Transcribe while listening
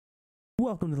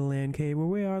Welcome to the Land Cave, where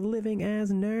we are living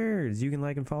as nerds. You can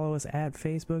like and follow us at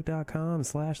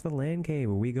facebook.com/the Land Cave,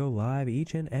 where we go live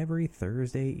each and every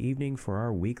Thursday evening for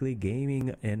our weekly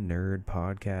gaming and nerd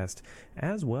podcast,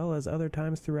 as well as other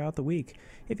times throughout the week.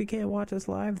 If you can't watch us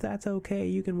live, that's okay.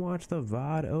 You can watch the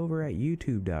VOD over at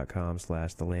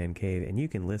youtube.com/the Land Cave, and you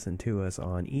can listen to us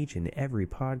on each and every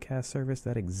podcast service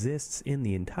that exists in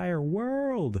the entire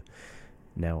world.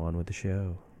 Now on with the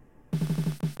show.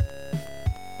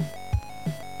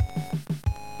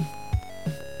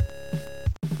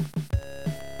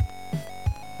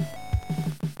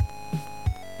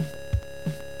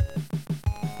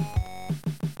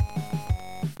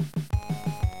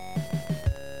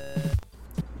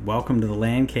 Welcome to the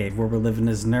Land Cave, where we're living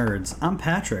as nerds. I'm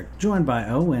Patrick, joined by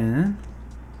Owen.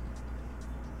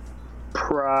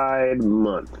 Pride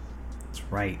Month. That's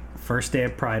right. First day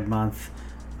of Pride Month.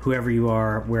 Whoever you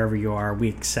are, wherever you are, we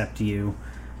accept you.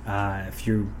 If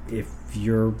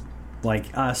you're like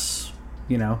us,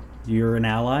 you know, you're an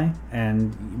ally,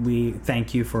 and we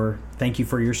thank you for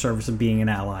your service of being an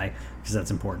ally, because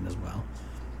that's important as well.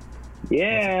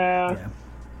 Yeah.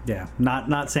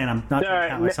 Not saying I'm not trying to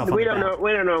count myself on the back.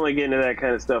 We don't normally get into that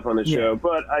kind of stuff on the show,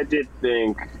 but I did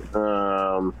think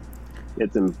I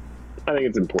think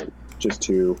it's important just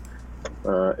to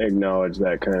acknowledge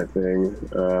that kind of thing.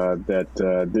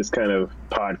 That this kind of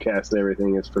podcast and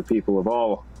everything is for people of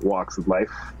all walks of life,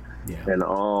 and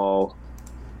all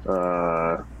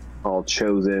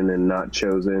chosen and not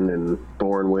chosen, and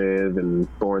born with and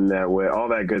born that way, all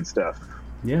that good stuff.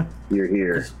 Yeah, you're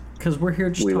here. Because we're here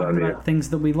just talking about things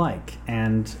that we like,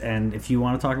 and if you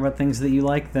want to talk about things that you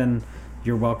like, then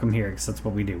you're welcome here, because that's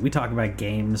what we do. We talk about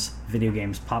games, video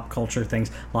games, pop culture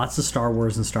things. Lots of Star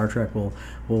Wars and Star Trek will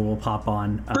pop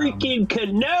on. Freaking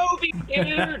Kenobi,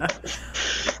 dude!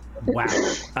 Wow.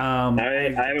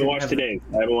 I haven't watched today's.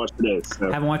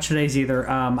 So. Haven't watched today's either.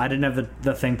 I didn't have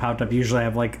the thing popped up. Usually I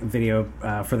have like video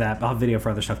for that. I'll have video for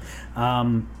other stuff.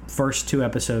 First two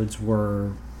episodes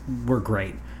were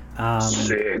great.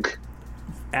 Sick.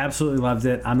 Absolutely loved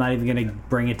it. I'm not even going to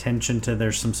bring attention to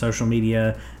there's some social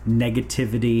media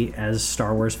negativity, as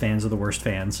Star Wars fans are the worst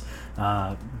fans.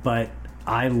 But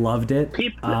I loved it.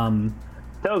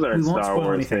 Those aren't Star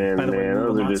Wars fans, man.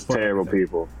 Those are just terrible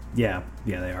people. Yeah,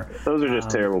 they are. Those are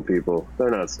just terrible people. They're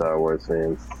not Star Wars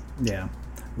fans. Yeah.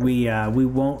 We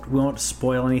won't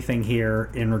spoil anything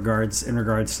here in regards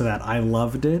to that. I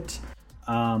loved it.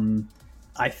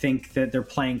 I think that they're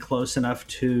playing close enough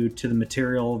to the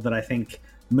material that I think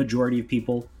majority of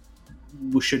people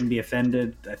shouldn't be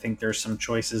offended. I think there's some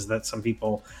choices that some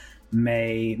people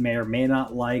may or may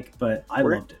not like, but I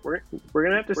loved it. We're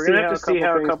gonna have to see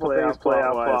how a couple things play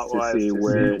out plot-wise to see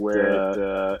where it winds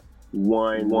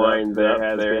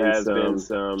up. There has been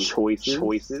some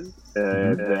choices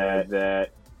that.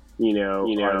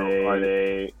 Are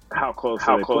they how close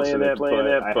are they playing that?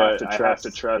 But I have to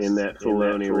trust in that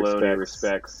Filoni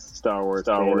respects Star Wars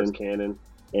canon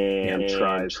and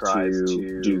tries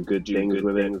to do good things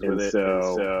with it. And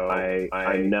so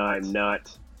I'm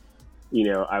not.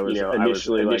 I was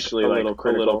initially a little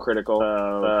critical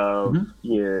of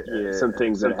some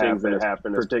things that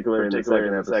happened, particularly in the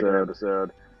second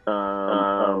episode.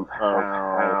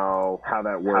 How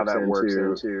that works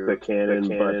into the canon,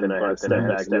 but then I have to step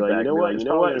back and be like, you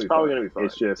know what, it's probably going to be fine.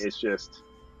 It's just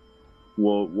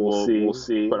we'll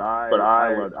see. But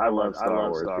I love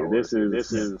Star Wars.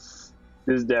 This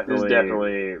is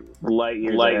definitely light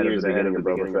years ahead of the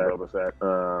beginning of Boba Fett.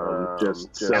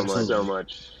 Just so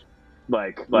much.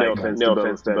 Like no offense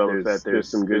to Boba Fett, there's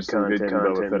some good content in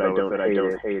Boba Fett. I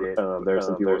don't hate it. There are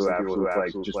some people who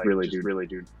absolutely just really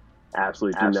do.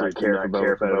 Absolutely do not care for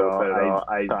Boba Fett at all.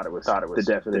 I thought it was the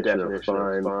definition of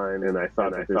fine, and I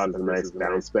thought that this was a nice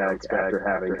bounce back after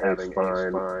having a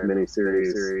fine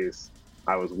miniseries.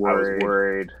 I was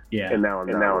worried, and now I'm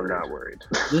not worried.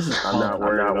 I'm not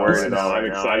worried at all. I'm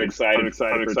excited to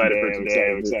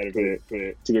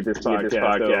get this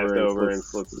podcast over and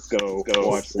let's go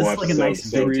watch. It's like a nice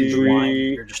vintage wine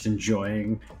you're just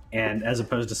enjoying. And as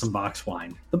opposed to some box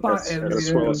wine, the box swirl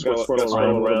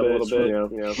around a little bit.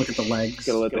 Look at the legs.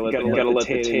 Gotta let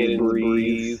the tannin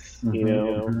breathe.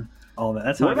 All that.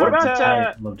 That's how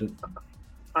I loved it.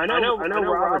 I know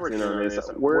Robert's in on this.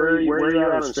 Where are you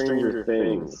at on Stranger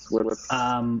Things? Where's that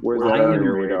on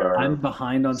your radar? I'm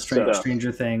behind on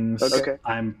Stranger Things. Okay.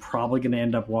 I'm probably going to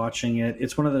end up watching it.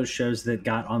 It's one of those shows that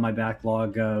got on my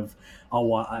backlog of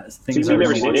things I've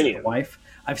never seen any of. Wife.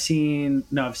 I've seen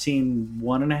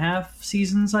 1.5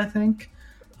 seasons, I think.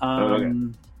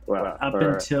 Wow. Up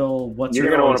until what's you're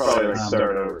gonna want to probably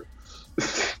start over.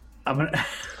 I'm gonna.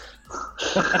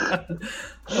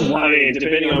 I mean,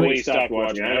 depending on when you stopped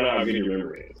watching, I don't know how good your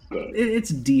memory is. But. It's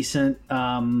decent.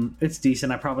 It's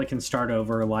decent. I probably can start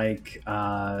over like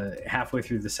halfway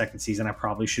through the second season. I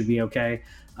probably should be okay.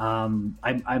 I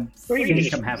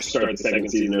think I'm happy to start the second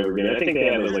season over again. I think they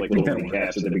have those like little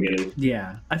recaps at the beginning.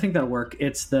 Yeah, I think that'll work.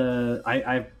 It's the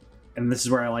and this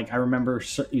is where I remember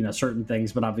certain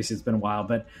things, but obviously it's been a while.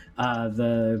 But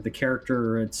the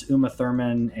character, it's Uma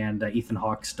Thurman and Ethan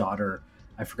Hawke's daughter.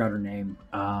 I forgot her name.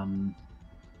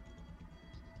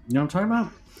 You know what I'm talking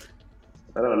about?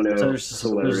 I don't know.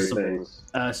 So there's things.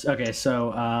 Okay,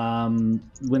 so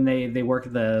when they work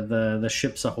at the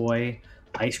Ships Ahoy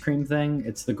ice cream thing,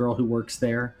 it's the girl who works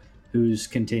there who's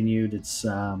continued. It's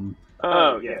yes,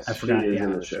 I forgot. She is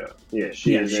in the show. Yeah,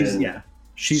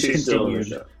 she's continued. Still in the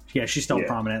show. Yeah, she's still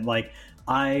prominent. Like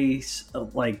she's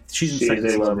in she's second a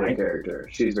season, lovely right? character.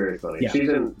 She's very funny. Yeah. She's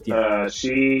in.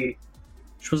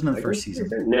 She wasn't in the first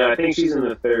season. No, I think she's in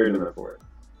the third and the fourth.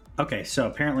 Okay, so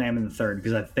apparently I'm in the third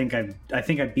because I think I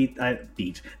beat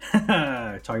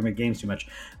talking about games too much.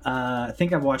 I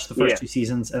think I've watched the first two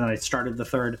seasons and then I started the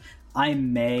third. I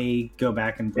may go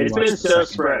back and rewatch. It's been so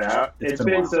spread out. It's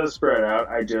been so spread out.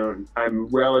 I'm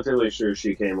relatively sure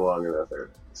she came along in the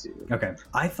third season. Okay,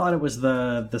 I thought it was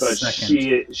the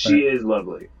second. She is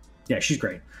lovely. Yeah, she's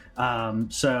great.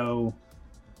 So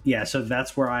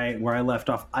that's where I left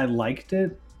off. I liked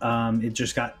it. It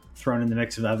just got thrown in the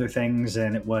mix of other things,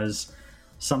 and it was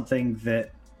something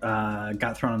that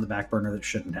got thrown on the back burner that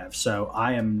shouldn't have. So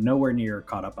I am nowhere near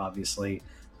caught up, obviously.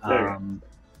 And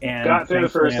got through the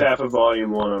first half of Volume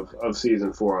 1 of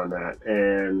Season 4 on that,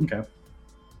 and okay.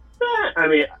 I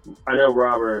mean, I know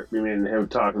Robert, him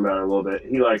talking about it a little bit,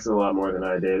 he likes it a lot more than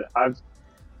I did.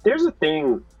 There's a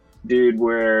thing, dude,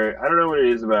 where I don't know what it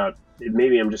is about,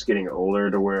 maybe I'm just getting older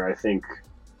to where I think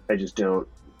I just don't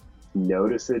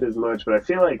notice it as much, but I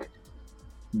feel like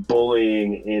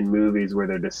bullying in movies where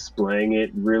they're displaying it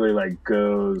really like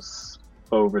goes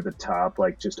over the top,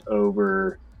 like just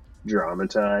over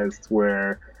dramatized,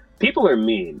 where people are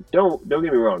mean. Don't get me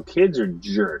wrong, kids are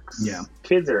jerks. Yeah,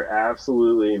 kids are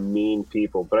absolutely mean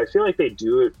people, but I feel like they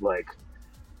do it like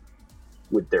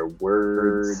with their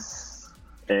words.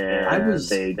 And I was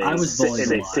bullied a lot. And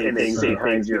they say things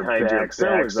behind your back. So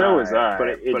was I. But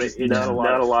it's not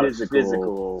a lot of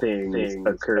physical things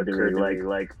occurred to me.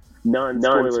 Like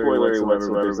non-spoilery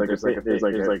whatsoever. There's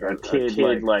like a kid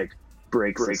like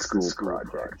breaks a school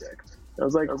project. I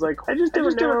was like, I just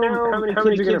don't know how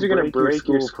many kids are going to break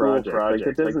your school project.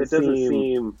 Like, it doesn't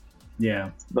seem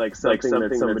like something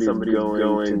somebody's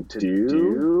going to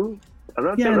do. I'm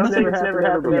not saying it's never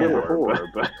happened before,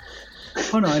 but.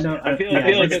 Oh no, I know. I feel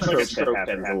like it's like a trope that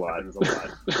happens a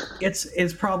lot.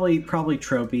 It's probably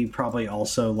tropey. Probably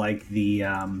also like the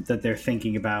that they're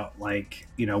thinking about, like,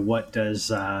 what does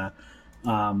how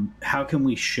can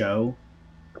we show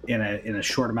in a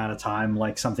short amount of time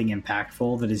like something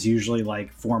impactful that is usually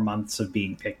like 4 months of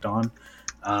being picked on.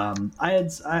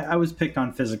 I was picked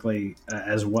on physically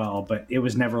as well, but it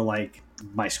was never like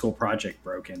my school project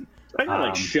broken. I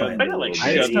got shoved. I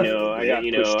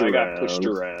got pushed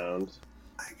around.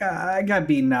 I got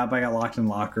beaten up. I got locked in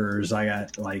lockers. I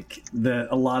got like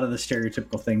a lot of the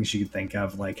stereotypical things you could think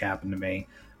of like happened to me.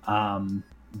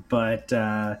 But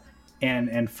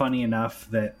funny enough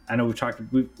that I know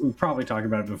we've probably talked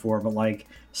about it before, but like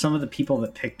some of the people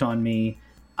that picked on me,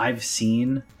 I've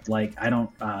seen like I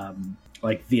don't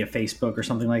like via Facebook or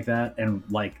something like that, and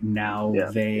like now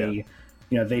they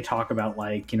talk about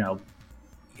like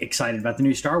excited about the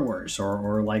new Star Wars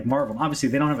or like Marvel. Obviously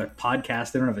they don't have a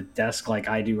podcast, they don't have a desk like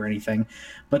I do or anything,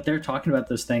 but they're talking about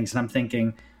those things, and I'm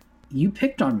thinking, you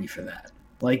picked on me for that.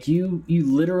 Like you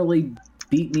literally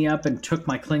beat me up and took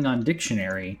my Klingon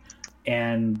dictionary,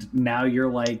 and now you're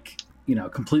like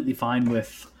completely fine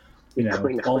with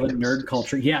all the nerd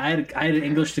culture. Yeah, I had an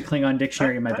English to Klingon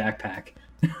dictionary in my backpack.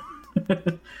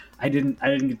 I didn't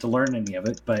get to learn any of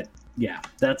it, but yeah,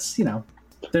 that's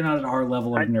they're not at our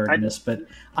level of nerdiness, but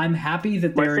I'm happy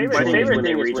that they're enjoying. My favorite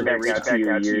thing is when they reach out to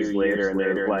you years later and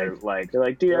they're like,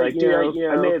 dude, I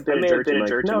may have been a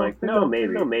jerk. I'm like, no,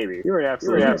 maybe. You were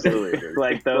absolutely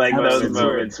like those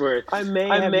moments where I may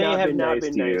have not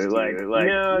been nice to you. Like,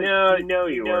 no,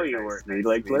 you weren't.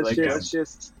 Like, let's check.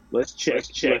 Let's take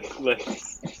a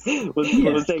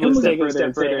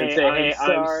step further and say, hey,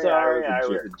 I'm sorry, I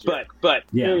was a jerk. But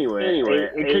anyway,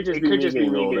 it could just be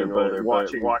me getting older.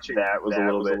 Watching that was a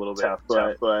little bit tough.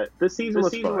 But the season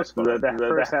was fun. The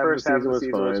first half of the season was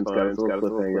fun. It's got a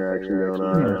cliffhanger action going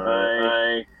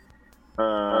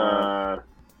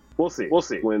on. We'll see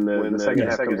when the second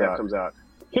half comes out.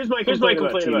 Here's my complaint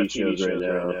about TV shows right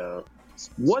now.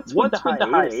 What's with the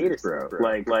hiatus, bro?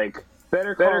 Like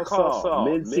Better Call Saul,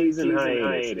 mid-season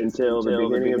hiatus until the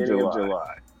beginning of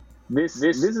July. This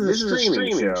is a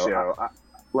streaming show.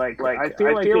 I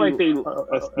feel like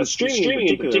they streaming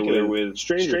in particular with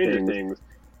Stranger Things,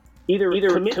 either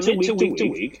commit to week to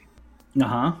week,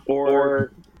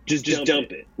 or just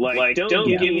dump it. Like don't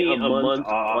give me a month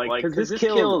off, because this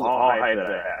kills all hype that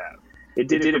I have. It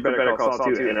did it for Better Call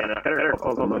Saul too, and Better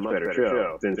Call Saul is a much better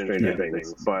show than Stranger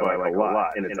Things by like a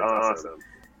lot, and it's awesome.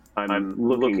 I'm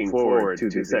looking forward to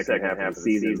the second half of the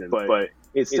season, but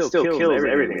it still kills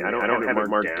everything. I don't have it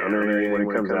marked down or anything when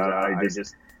it comes out. I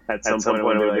just at some point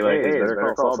I'm going to be like, hey, is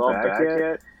Better Call Saul back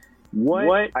yet?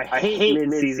 What? I hate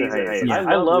mid-season hiatus.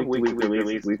 I love weekly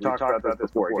release. We've talked about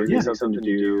this before. It gives me something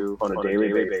to do on a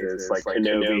daily basis, like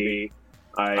Kenobi.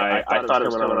 I thought it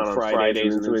was coming on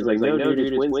Fridays, and somebody was like, no,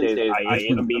 dude, it's Wednesdays. I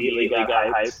immediately got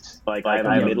hyped. Like, I'm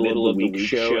a middle of the week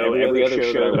show. Every other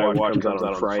show that I watch comes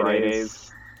out on Fridays.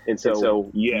 And so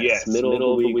yes, middle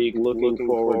of the week, looking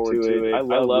forward to it. I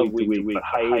love week to week, but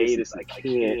hiatus, I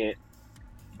can't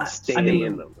stand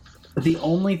in them. The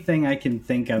only thing I can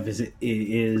think of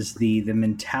is the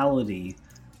mentality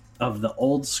of the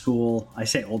old school. I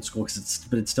say old school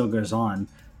but it still goes on.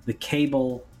 The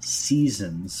cable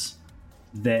seasons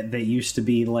that used to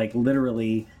be like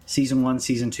literally season 1,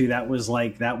 season 2. That was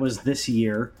this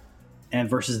year, and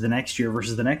versus the next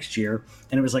year,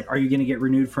 and it was like, are you going to get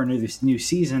renewed for a new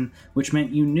season? Which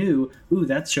meant you knew,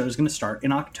 that show is going to start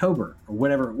in October or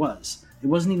whatever it was. It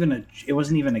wasn't even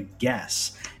a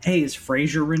guess. Hey, is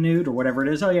Frasier renewed or whatever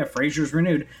it is? Oh yeah, Frasier's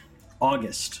renewed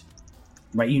August,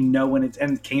 right? You know when it's,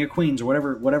 and King of Queens or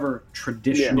whatever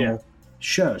traditional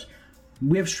shows.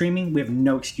 We have streaming. We have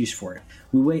no excuse for it.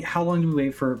 We wait. How long do we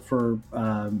wait for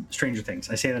Stranger Things?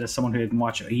 I say that as someone who didn't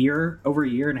watch it over a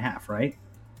year and a half, right?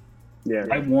 Yeah.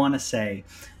 I want to say,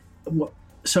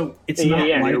 so it's not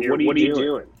like, what are you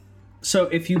doing? So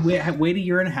if you wait a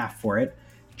year and a half for it,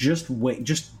 just wait.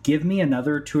 Just give me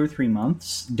another 2 or 3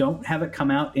 months. Don't have it come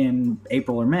out in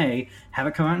April or May. Have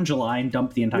it come out in July and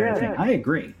dump the entire thing. I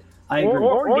agree.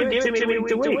 Or give it to me week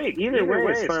to week. Either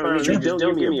way is fine. Just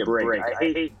don't give me a break. I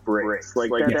hate breaks. Like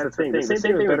that's the thing. The same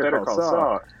thing with Better Call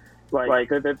Saul. Like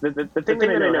the thing that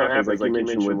I know happens, like you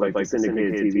mentioned with like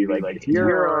syndicated TV, like if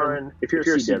you're a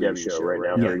CW show right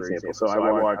now, for example. So I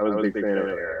was a big fan of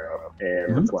Arrow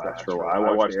and Flash for a while.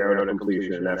 I watched Arrow to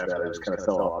completion, and after that I just kind of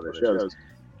fell off the shows.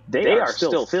 They are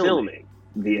still filming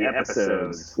the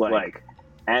episodes like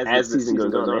as the season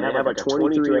goes on. They have like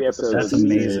 23 episodes. That's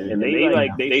amazing. And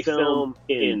they film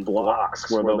in blocks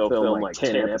where they'll film like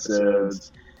 10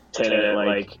 episodes.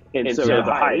 And so the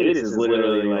hiatus is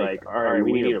literally like, all right,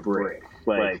 we need a break.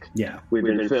 Like, we've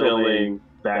been filming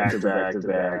back to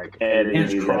back, editing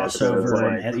these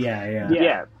crossover.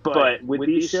 Yeah. But with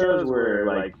these shows where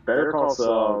like Better Call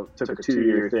Saul took a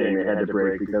 2-year thing, they had to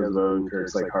break because of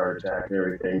Odenkirk's like heart attack and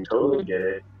everything. Totally get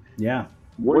it. Yeah.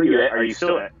 What are you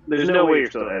still? There's no way you're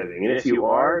still editing, and if you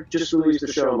are, just release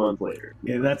the show a month later.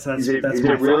 Yeah, that's is it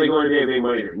really going to be a big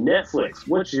money? Netflix,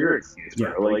 what's your excuse,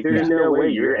 bro? Like, there's no way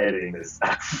you're editing this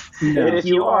stuff. No. And if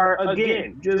you are,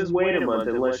 again, just wait a month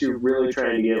unless you're really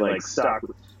trying to get like stock.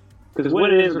 Because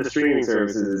what it is with the streaming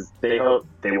services, they want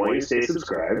you to stay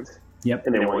subscribed. Yep.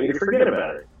 And they want you to forget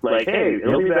about it. Like, hey,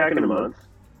 it'll be back in a month.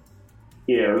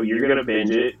 You know, you're gonna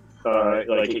binge it.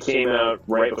 Like it came out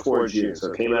right before June,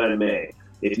 so it came out in May.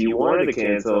 If you wanted to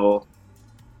cancel,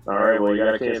 all right, well, you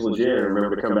got to cancel June.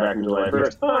 Remember to come back in July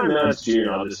 1st. Oh, no, it's June.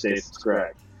 I'll just stay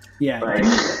subscribed. Yeah,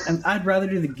 and I'd rather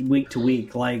do the week to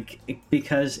week,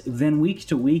 because then week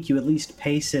to week you at least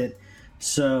pace it.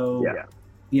 So,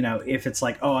 if it's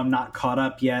like, oh, I'm not caught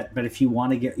up yet, but if you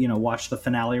want to get, watch the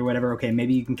finale or whatever, okay,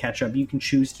 maybe you can catch up. You can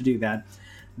choose to do that.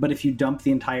 But if you dump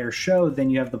the entire show,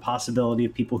 then you have the possibility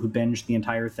of people who binge the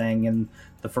entire thing in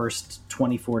the first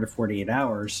 24 to 48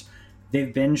 hours. They've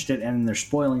binged it and they're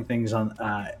spoiling things on.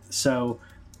 So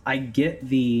I get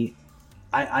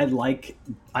I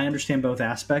understand both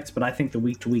aspects, but I think the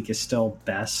week to week is still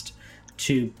best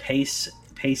to pace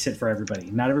it for everybody.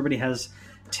 Not everybody has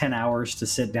 10 hours to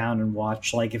sit down and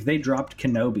watch. Like if they dropped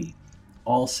Kenobi,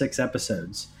 all 6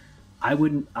 episodes, I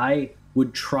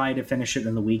would try to finish it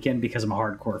in the weekend because I'm a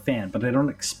hardcore fan, but I don't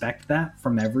expect that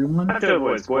from everyone. I have to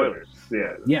avoid spoilers.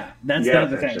 Yeah, that's the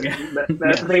other thing.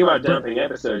 That's the thing about dumping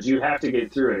episodes. You have to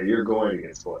get through it, or you're going to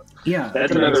get spoiled. Yeah,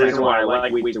 that's another reason why I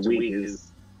like week to week.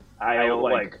 Is I don't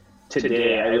like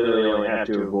today. I literally only have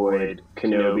to avoid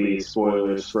Kenobi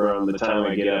spoilers from the time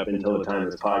I get up until the time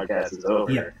this podcast is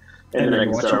over. and then I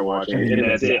can start watching, and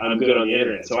that's it. I'm good on the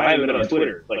internet, so I haven't been on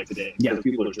Twitter like today because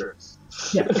people are jerks.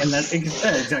 Yeah, and that's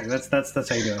exactly that's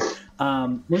how you do it.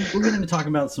 We're going to talk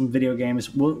about some video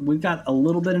games. We've got a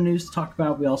little bit of news to talk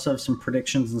about. We also have some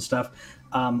predictions and stuff.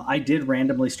 I did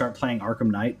randomly start playing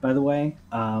Arkham Knight, by the way.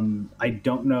 I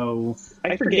don't know.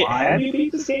 I forget. Have you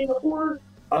beat this game before?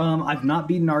 I've not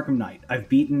beaten Arkham Knight. I've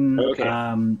beaten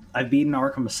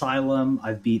Arkham Asylum.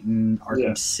 I've beaten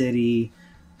Arkham City.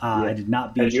 I did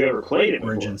not beat. Had you ever played it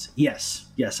Origins? Before?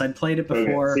 Yes, I'd played it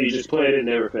before. Okay. So you just played it and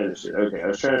never finished it. Okay, I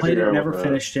was trying to played figure it, out. Never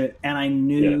finished it, and I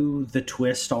knew the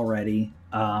twist already.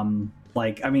 I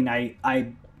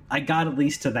got at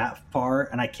least to that far,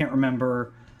 and I can't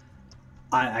remember.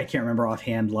 I can't remember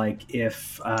offhand, like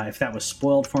if that was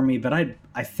spoiled for me, but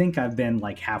I think I've been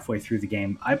like halfway through the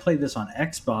game. I played this on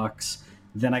Xbox,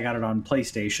 then I got it on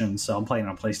PlayStation, so I'm playing it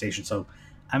on PlayStation. So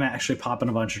I'm actually popping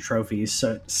a bunch of trophies.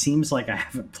 So it seems like I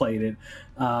haven't played it,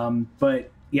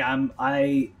 but yeah,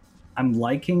 I'm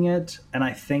liking it, and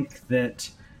I think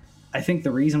the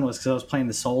reason was because I was playing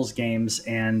the Souls games,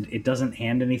 and it doesn't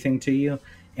hand anything to you.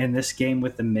 In this game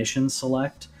with the mission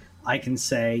select, I can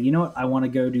say, you know what, I want to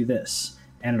go do this,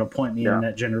 and it'll point me in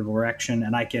that general direction,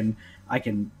 and I can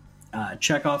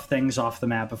check off things off the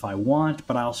map if I want,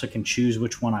 but I also can choose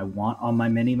which one I want on my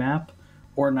mini map,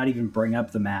 or not even bring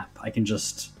up the map. I can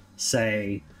just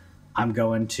say I'm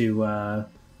going to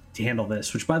handle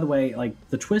this. Which, by the way, like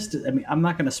the twist. I mean, I'm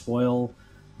not going to spoil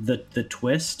the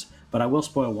twist, but I will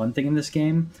spoil one thing in this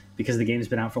game because the game's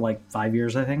been out for like 5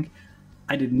 years, I think.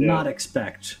 I did not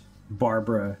expect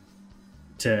Barbara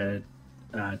to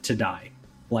die.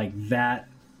 Like, that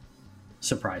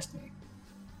surprised me,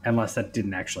 unless that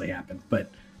didn't actually happen.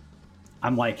 But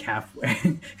I'm like halfway,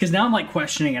 because now I'm like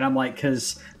questioning it. I'm like,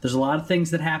 because there's a lot of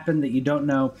things that happen that you don't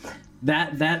know.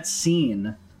 That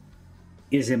scene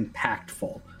is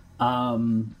impactful,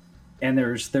 and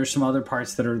there's some other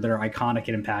parts that are iconic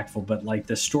and impactful. But like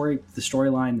the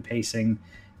storyline, the pacing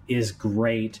is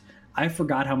great. I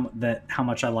forgot how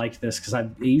much I liked this, because I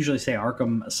usually say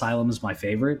Arkham Asylum is my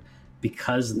favorite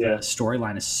because the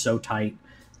storyline is so tight,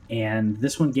 and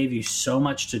this one gave you so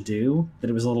much to do that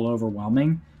it was a little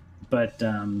overwhelming. But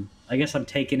I guess I'm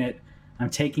taking it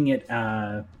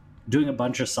doing a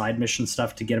bunch of side mission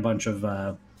stuff to get a bunch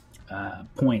of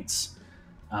points.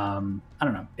 I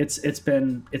don't know. It's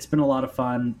been a lot of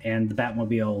fun, and the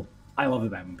Batmobile. I love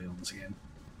the Batmobile in this game.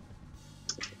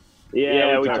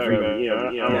 Yeah, we talked about it.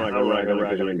 I'm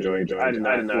not gonna enjoy it. I did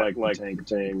not like Tank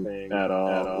thing at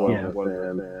all.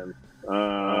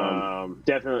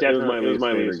 Definitely, it was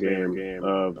my favorite game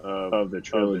of the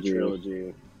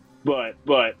trilogy. But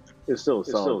it's still a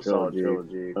solid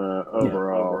trilogy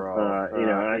overall.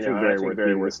 I think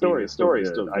very worth. The story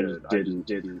still good. I just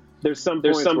didn't. There's some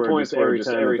points every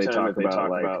time they talk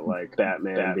about like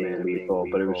Batman being lethal,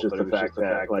 but it was just the fact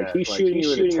that like he's shooting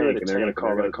you at a tank, and they're gonna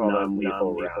call that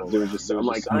non-lethal round. There was just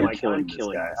I'm killing this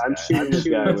guy. I'm shooting this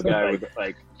guy with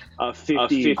like a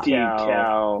 50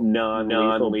 cal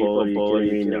non-lethal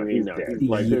bullet. He's dead.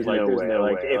 Like there's no way.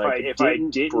 Like if I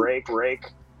didn't break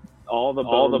all the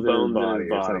bones in his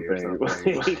body or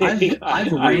something.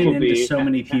 I've ran into so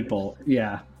many people.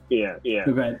 Yeah.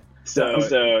 Okay. So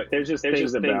there's just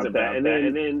things about that, and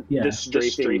then the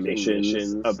strafing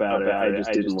missions about it. I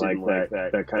just didn't like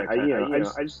that kind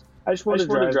of. I just wanted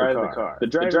to drive the car. The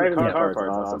driving the car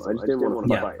part's awesome. I just didn't want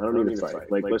to fight. I don't need to fight.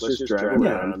 Like let's just drive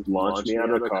around, launch me out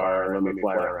of the car, and let me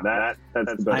fly around.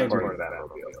 That's the best part of that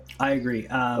automobile. I agree.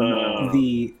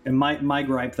 My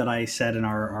gripe that I said in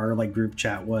our like group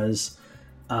chat was,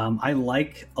 I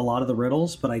like a lot of the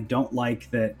riddles, but I don't like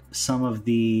that some of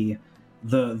the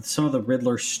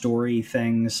Riddler story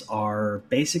things are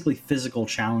basically physical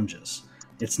challenges.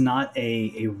 It's not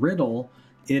a riddle.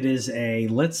 It is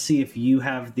let's see if you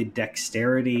have the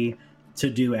dexterity to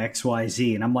do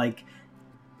XYZ. And I'm like,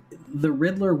 the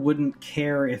Riddler wouldn't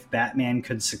care if Batman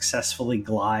could successfully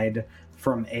glide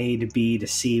from A to B to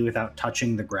C without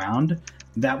touching the ground.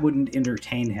 That wouldn't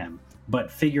entertain him.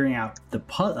 But figuring out a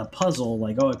puzzle,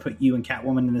 like, I put you and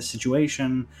Catwoman in this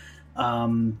situation,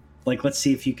 like, let's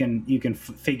see if you can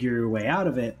figure your way out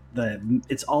of it.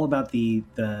 It's all about the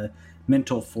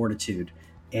mental fortitude.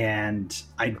 And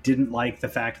I didn't like the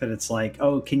fact that it's like,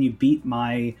 can you beat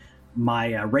my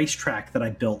racetrack that I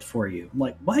built for you? I'm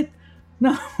like, what?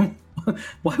 No.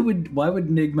 Why would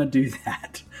Nigma do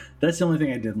that? That's the only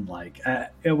thing I didn't like.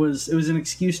 It was an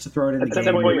excuse to throw it in the game.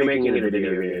 That's why you're making it a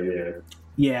video game.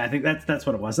 Yeah, I think that's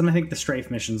what it was. And I think the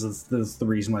strafe missions is the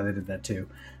reason why they did that too.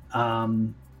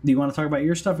 Do you want to talk about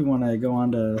your stuff? You want to go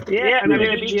on to? Yeah, I mean,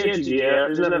 I beat GGG.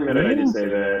 There's nothing that I did say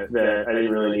that I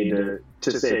didn't really need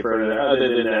to say further,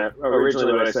 other than that.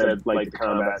 Originally, what I said, like the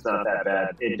combat's not that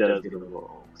bad. It does get a little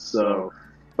old. So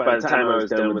by the time I was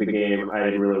done with the game, I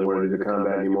didn't really want to do the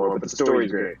combat anymore. But the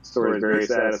story's great. The story's very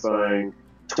satisfying.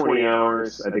 20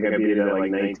 hours. I think I beat it at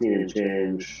like 19 and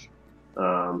change.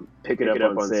 Pick it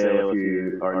up on sale if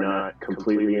you are not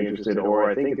completely interested,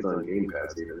 or I think it's on Game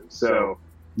Pass even. So.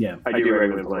 Yeah, I do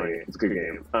recommend playing it. It's a good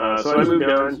game. So I moved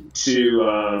on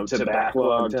to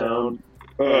Backlog Town.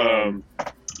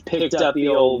 Picked up the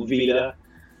old Vita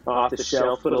off the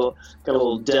shelf, got a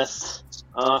little dust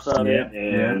off of it,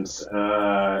 and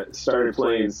started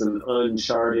playing some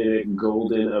Uncharted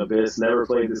Golden Abyss. Never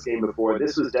played this game before.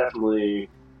 This was definitely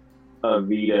a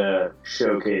Vita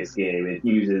showcase game. It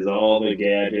uses all the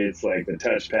gadgets, like the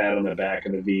touchpad on the back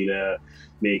of the Vita,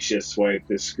 makes you swipe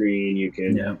the screen. You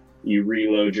can... You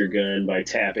reload your gun by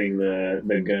tapping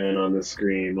the gun on the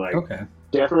screen. Like,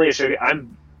 definitely a show.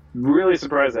 I'm really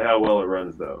surprised at how well it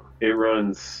runs, though. It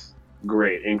runs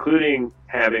great, including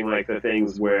having like the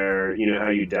things where you know how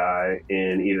you die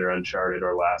in either Uncharted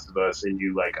or Last of Us, and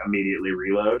you like immediately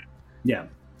reload. Yeah,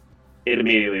 it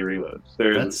immediately reloads.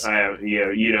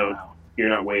 You're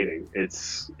not waiting.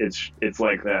 It's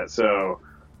like that. So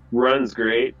runs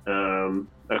great.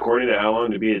 According to how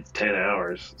long to beat, it's 10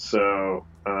 hours. So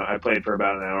I played for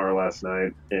about an hour last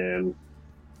night, and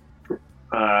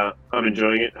I'm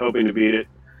enjoying it, hoping to beat it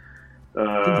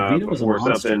or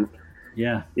something.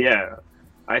 Yeah. Yeah.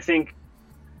 I think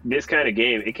this kind of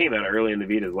game, it came out early in the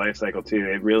Vita's life cycle, too.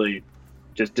 It really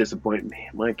just disappointed me.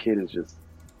 My kid is just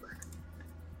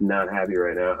not happy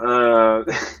right now.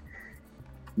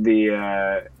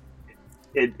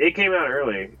 It came out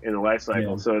early in the life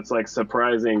cycle, so it's like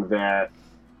surprising that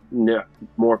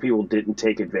more people didn't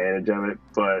take advantage of it,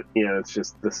 but you know, it's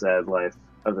just the sad life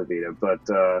of the Vita. But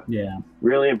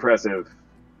really impressive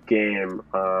game.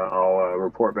 I'll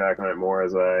report back on it more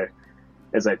as I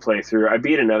play through. I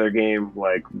beat another game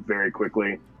like very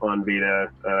quickly on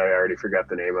Vita. I already forgot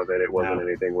the name of it. It wasn't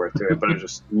anything worth to it, but I was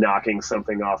just knocking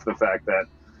something off the fact that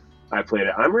I played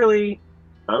it. I'm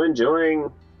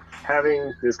enjoying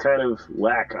having this kind of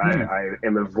lack. I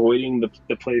am avoiding the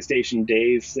PlayStation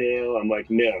Days sale. I'm like,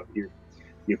 no,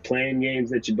 you're playing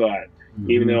games that you bought,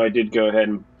 even though I did go ahead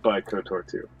and buy KOTOR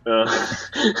 2.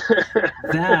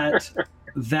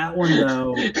 That one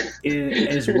though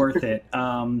is worth it.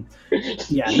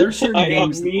 There's certain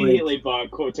games. I immediately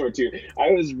bought KOTOR 2.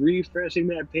 I was refreshing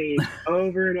that page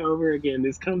over and over again.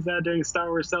 This comes out during Star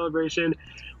Wars Celebration.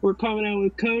 We're coming out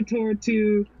with KOTOR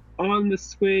 2 on the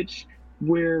Switch.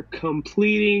 We're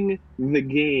completing the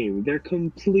game. They're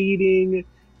completing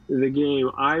the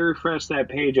game. I refreshed that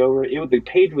page over. The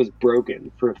page was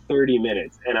broken for 30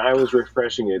 minutes, and I was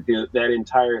refreshing it that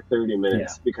entire 30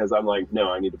 minutes because I'm like,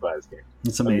 no, I need to buy this game.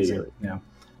 It's amazing. Yeah,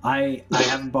 I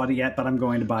haven't bought it yet, but I'm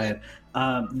going to buy it.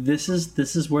 This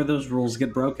is where those rules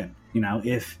get broken. You know,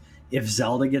 if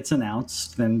Zelda gets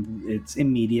announced, then it's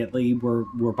immediately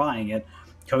we're buying it.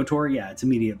 KOTOR, it's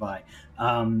immediate buy.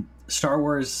 Star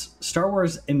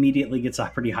Wars immediately gets a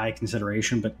pretty high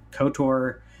consideration, but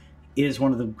KOTOR is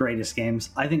one of the greatest games.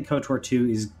 I think KOTOR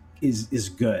 2 is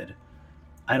good.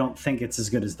 I don't think it's as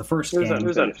good as the first game. It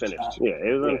was unfinished.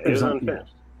 It was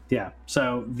unfinished. Yeah.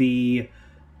 So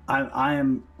I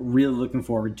am really looking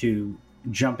forward to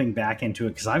jumping back into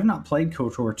it because I've not played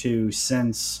KOTOR 2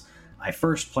 since I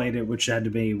first played it, which had to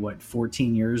be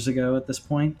 14 years ago at this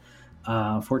point.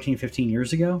 14, 15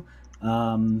 years ago.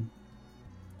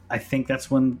 I think that's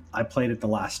when I played it the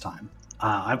last time.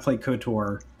 I played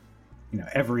KOTOR,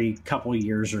 every couple of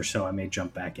years or so I may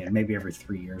jump back in. Maybe every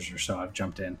 3 years or so I've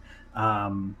jumped in.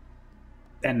 And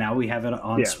now we have it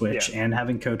on Switch, and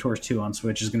having KOTOR 2 on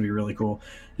Switch is going to be really cool.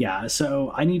 Yeah, so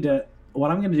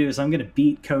what I'm going to do is I'm going to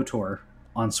beat KOTOR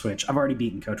on Switch. I've already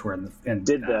beaten KOTOR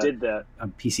did that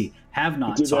on PC. Have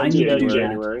not, so I need to do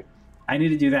that. I need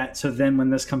to do that. So then when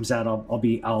this comes out, I'll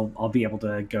be able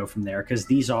to go from there because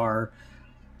these are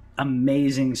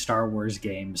amazing Star Wars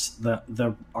games.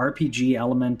 The RPG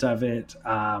element of it,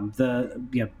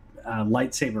 the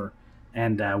lightsaber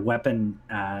and weapon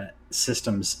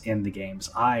systems in the games,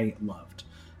 I loved.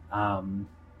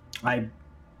 I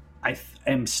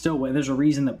am still. There's a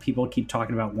reason that people keep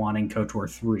talking about wanting KOTOR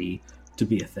 3 to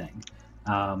be a thing,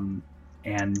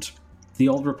 and the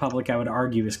Old Republic, I would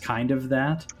argue, is kind of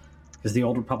that. Because the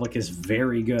Old Republic is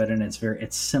very good and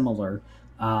it's similar,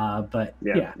 but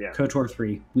KOTOR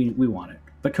 3 we want it.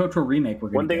 But KOTOR remake we're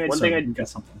going to get. One thing I got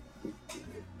something.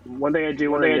 one thing I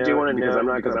do want to know, because I'm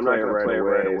not going to play it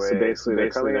right away. So basically, they're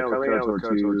coming out with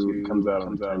KOTOR 2, comes out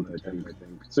on the 10th, I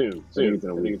think. Soon. I think it's in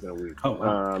a week. Oh,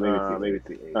 wow. Maybe it's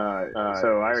the 8th.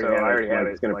 So I already have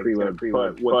it. It's going to preload.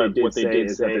 But what they did say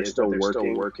is that they're still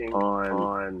working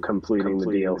on completing the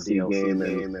DLC game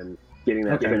and getting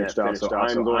that finished off. So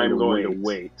I'm going to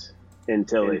wait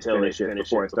until they finish it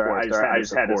before I start. I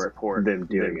just had to support them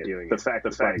doing it. The fact I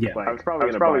was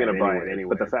probably going to buy it anyway.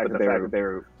 But the fact that they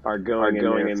are going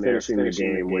in there, finishing the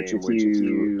game, which if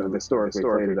you have historically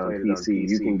played it on PC,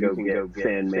 you can go get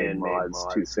fan-made mods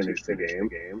to finish the game.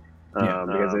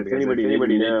 Because if anybody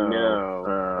didn't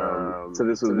know, so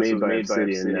this was made by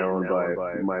Obsidian, now owned by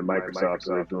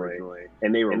Microsoft originally,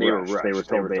 and they were rushed. They were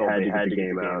told they had to get the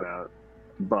game out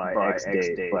by X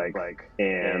date,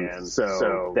 and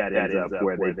so that ends up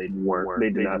where they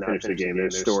did not finish the game.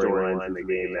 There's storylines in the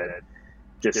game that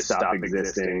just stopped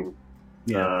existing,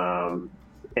 and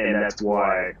that's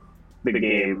why the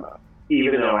game,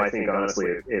 even though I think honestly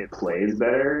it plays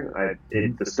better,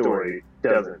 the story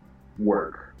doesn't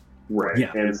work right,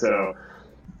 and so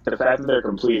the fact that they're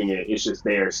completing it, it's just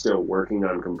they are still working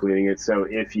on completing it. So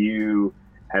if you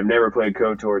have never played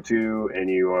KOTOR 2 and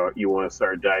you want to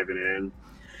start diving in,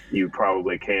 you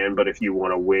probably can, but if you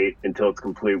want to wait until it's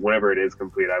complete, whenever it is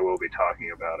complete, I will be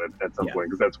talking about it at some point,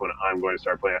 because that's when I'm going to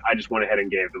start playing. I just went ahead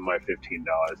and gave them my $15, and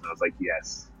I was like,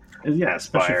 yes,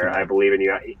 Aspire, I believe in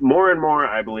you. More and more,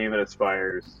 I believe in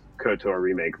Aspire's KOTOR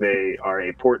remake. They are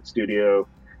a port studio.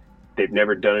 They've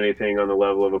never done anything on the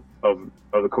level of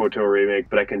the KOTOR remake,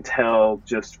 but I can tell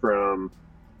just from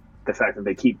the fact that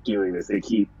they keep doing this, they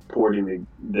keep porting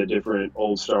the different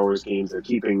old Star Wars games, they're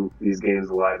keeping these games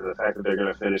alive, and the fact that they're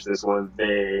going to finish this one,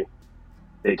 they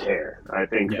care. I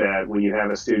think that when you have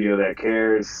a studio that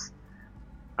cares,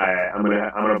 I'm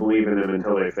gonna believe in them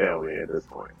until they fail me at this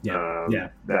point.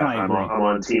 I'm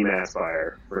on Team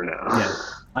Aspire for now. Yeah,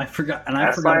 I forgot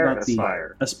about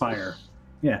the Aspire.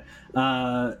 Yeah,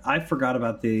 I forgot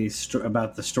about the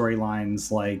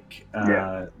storylines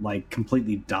like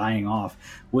completely dying off.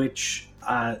 Which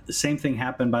the same thing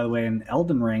happened, by the way, in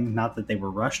Elden Ring. Not that they were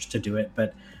rushed to do it,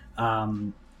 but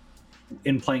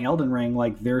in playing Elden Ring,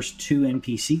 like there's 2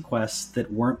 NPC quests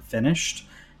that weren't finished,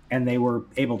 and they were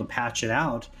able to patch it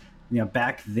out.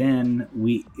 Back then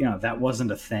that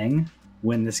wasn't a thing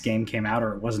when this game came out,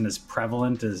 or it wasn't as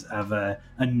prevalent as of a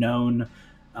known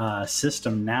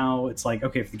system. Now it's like,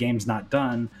 okay, if the game's not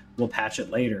done, we'll patch it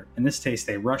later. In this case,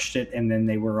 they rushed it, and then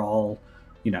they were all,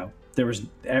 there was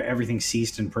everything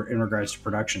ceased in regards to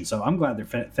production. So I'm glad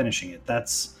they're finishing it. That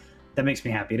makes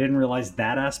me happy. I didn't realize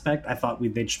that aspect. I thought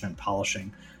they'd just been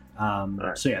polishing.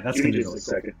 Right. So yeah, that's gonna be really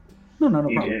cool. No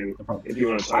problem. If you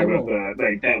want to talk about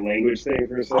that language thing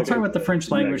for a second, I'll talk about the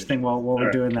French language thing while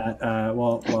we're doing that.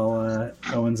 While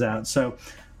Owen's out. So.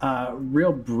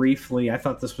 Real briefly, I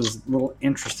thought this was a little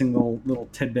interesting little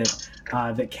tidbit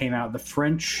that came out. The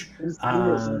French.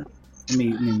 Let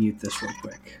me mute this real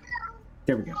quick.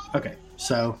 There we go. Okay,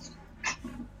 so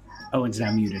Owen's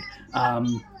now muted.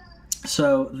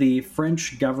 So the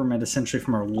French government, essentially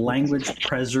from a language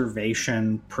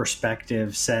preservation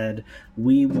perspective, said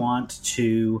we want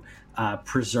to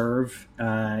preserve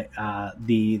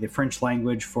the French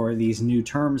language for these new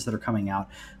terms that are coming out,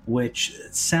 which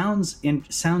sounds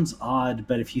odd,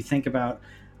 but if you think about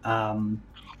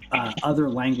other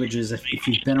languages, if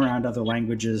you've been around other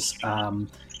languages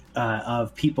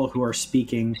of people who are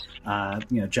speaking,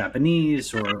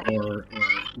 Japanese or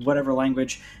whatever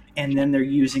language, and then they're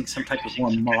using some type of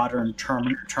more modern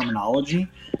terminology,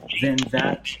 then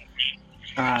that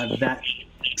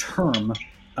term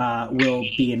will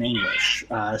be in English.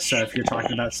 So if you're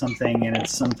talking about something and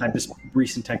it's some type of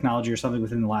recent technology or something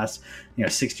within the last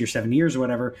 60 or 70 years or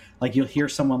whatever, like you'll hear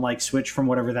someone like switch from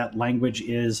whatever that language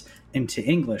is into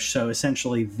English. So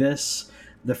essentially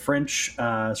the French,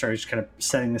 just kind of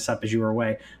setting this up as you were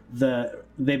away,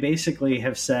 they basically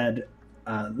have said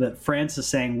that France is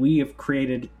saying we have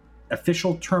created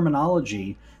official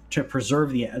terminology to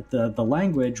preserve the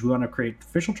language. We want to create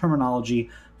official terminology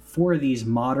for these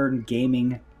modern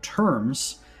gaming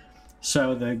terms.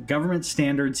 So the government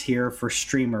standards here for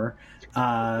streamer.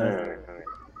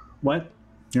 What?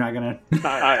 You're not gonna?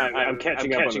 I'm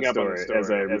catching up on the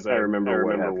story as I remember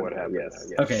what happened.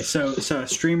 Yes. Okay, so a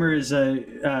streamer is a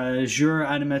joueur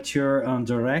animateur en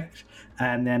direct,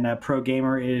 and then a pro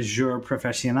gamer is joueur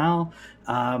professionnel.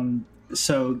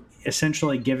 So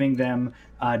essentially giving them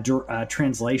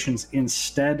translations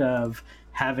instead of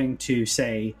having to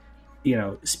say,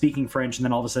 speaking French and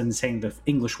then all of a sudden saying the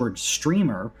English word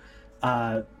streamer.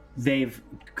 they've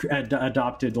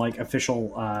adopted like official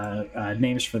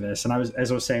names for this. And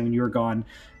as I was saying when you were gone,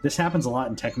 this happens a lot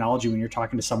in technology. When you're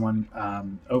talking to someone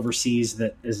overseas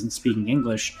that isn't speaking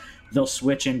English, they'll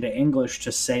switch into English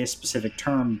to say a specific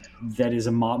term that is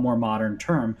a more modern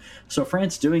term. So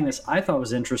France doing this, I thought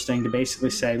was interesting to basically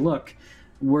say, look,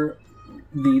 we're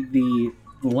the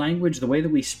language, the way that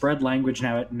we spread language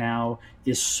now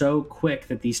is so quick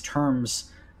that these terms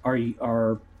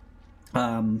are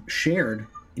shared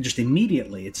just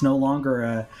immediately. It's no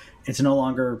longer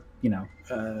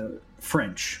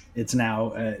French. It's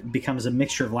now becomes a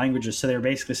mixture of languages. So they're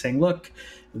basically saying, look,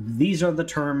 these are the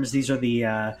terms. These are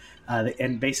the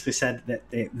and basically said that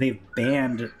they've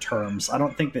banned terms. I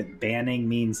don't think that banning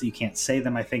means that you can't say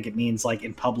them. I think it means like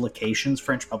in publications,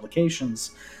 French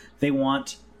publications, they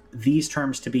want these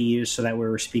terms to be used so that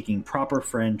we're speaking proper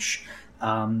French.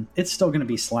 It's still going to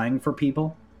be slang for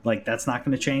people. Like that's not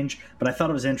going to change. But I thought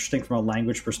it was interesting from a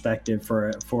language perspective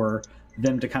for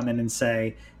them to come in and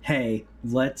say, hey,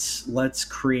 let's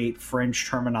create French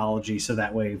terminology so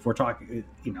that way if we're talking,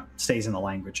 stays in the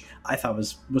language. I thought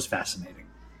was fascinating.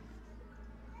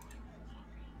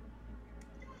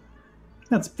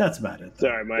 That's about it.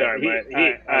 Sorry,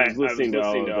 I was listening to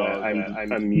all of that.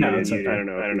 I'm muted. I don't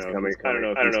know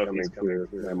if he's coming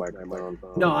through my microphone.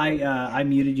 No, I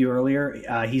muted you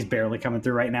earlier. He's barely coming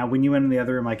through right now. When you went in the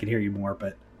other room, I could hear you more,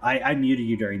 but I muted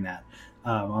you during that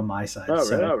on my side.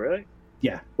 Oh, really?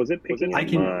 Yeah. Was it picking up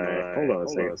my... Hold on a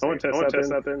second. I want to test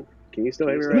something. Can you still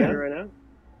hear me right now?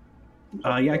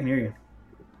 Yeah, I can hear you.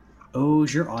 Oh,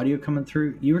 is your audio coming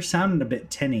through? You were sounding a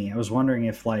bit tinny. I was wondering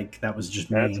if that was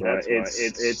just me. That's why.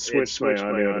 It switched my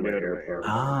audio to my earphone.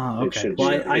 Ah, okay.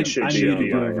 Well, I muted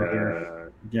you over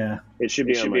here. Yeah. It should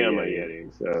be on my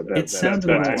Yeti. So it sounded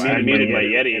like I muted my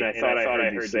Yeti, and I thought I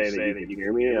heard you say that you could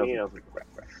hear me. And I was like, crap.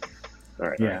 All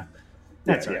right. Yeah.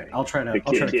 That's all right. I'll try to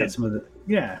cut some of it.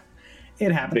 Yeah.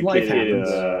 It happens. Life happens.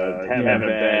 Having a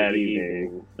bad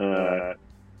evening.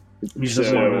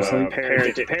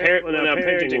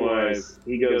 Parenting-wise,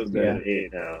 he goes to bed at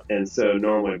 8 now, and so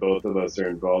normally both of us are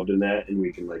involved in that, and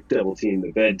we can double team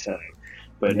the bedtime.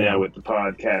 But now with the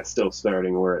podcast still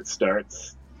starting where it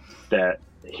starts, that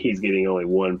he's getting only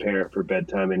one parent for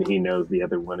bedtime, and he knows the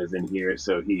other one is in here,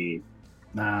 so he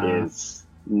is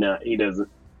not. He doesn't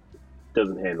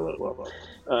handle it well.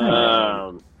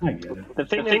 I get it. The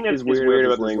thing that is weird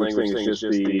about this language thing is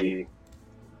just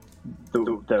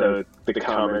the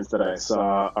comments that I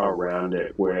saw around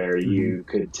it, where you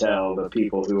could tell the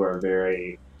people who are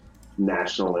very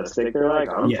nationalistic, they're like,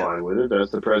 I'm fine with it.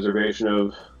 That's the preservation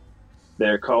of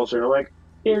their culture. And I'm like,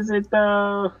 is it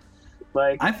though?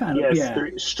 I found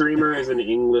streamer is an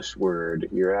English word.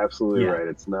 You're absolutely right.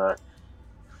 It's not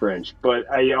French.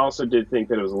 But I also did think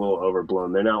that it was a little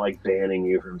overblown. They're not banning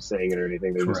you from saying it or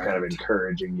anything. They're just kind of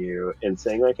encouraging you and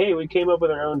saying hey, we came up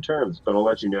with our own terms, but I'll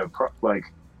let you know,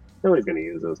 nobody's going to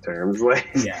use those terms.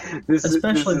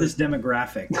 Especially this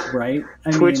demographic, right?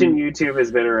 Twitch and YouTube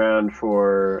has been around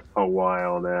for a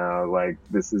while now.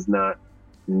 This is not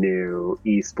new.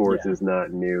 Esports is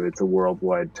not new. It's a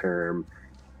worldwide term.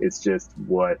 It's just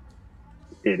what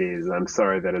it is. I'm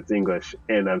sorry that it's English,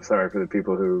 and I'm sorry for the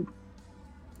people who,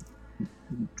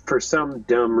 for some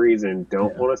dumb reason,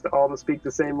 don't want us to all to speak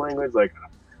the same language.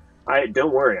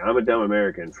 Don't worry, I'm a dumb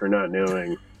American for not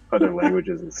knowing other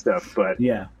languages and stuff, but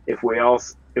if we all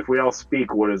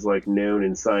speak what is known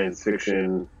in science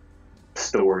fiction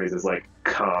stories as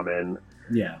common,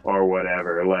 or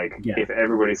whatever, if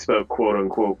everybody spoke quote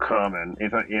unquote common,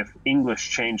 if English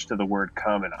changed to the word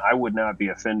common, I would not be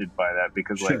offended by that,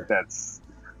 because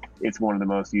it's one of the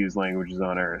most used languages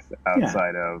on earth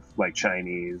outside of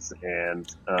Chinese and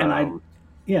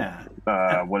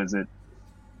what is it?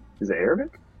 Is it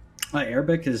Arabic?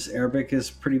 Arabic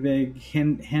is pretty big.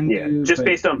 Hindu, just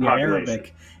based on population.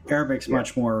 Arabic's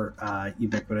much more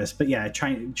ubiquitous. But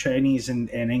Chinese and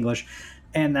English,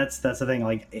 and that's the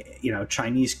thing.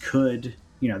 Chinese could,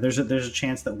 there's a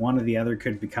chance that one or the other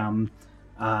could become,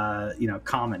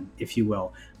 common, if you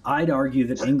will. I'd argue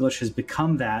that English has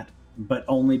become that, but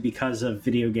only because of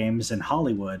video games and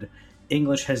Hollywood.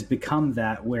 English has become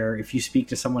that, where if you speak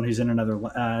to someone who's in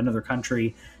another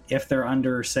country, if they're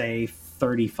under, say,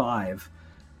 35,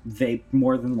 they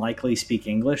more than likely speak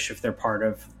English if they're part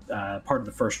of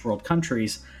the first world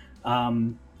countries.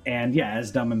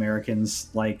 As dumb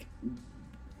Americans,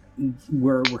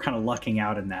 we're kind of lucking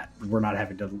out in that we're not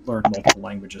having to learn multiple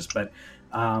languages. But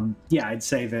I'd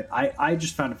say that I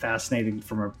just found it fascinating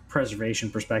from a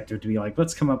preservation perspective to be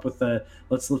let's come up with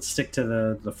let's stick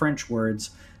to the French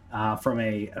words from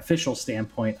a official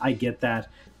standpoint. I get that,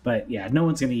 but no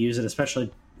one's going to use it,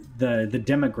 especially the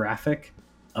demographic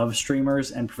of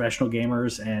streamers and professional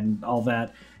gamers and all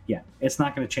that, yeah, it's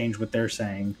not going to change what they're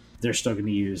saying. They're still going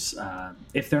to use,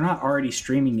 if they're not already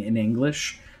streaming in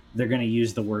English, they're going to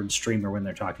use the word streamer when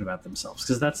they're talking about themselves,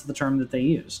 because that's the term that they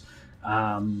use.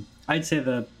 I'd say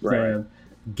the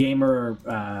gamer,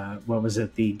 what was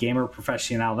it? The gamer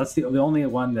professional. That's the only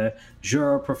one, the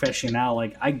joueur professionnel.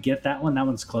 Like, I get that one. That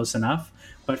one's close enough.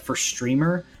 But for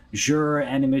streamer, joueur,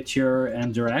 animateur,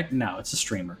 and direct, no, it's a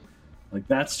streamer. Like,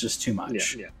 that's just too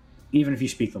much. Yeah. Even if you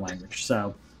speak the language.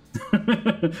 So,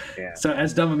 so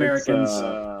as dumb Americans,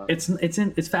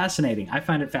 it's fascinating. I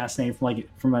find it fascinating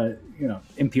from a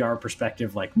NPR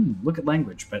perspective. Like, look at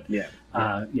language, but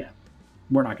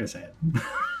we're not going to say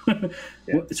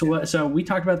it. So we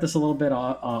talked about this a little bit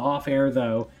off air,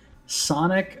 though.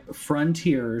 Sonic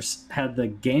Frontiers had the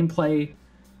gameplay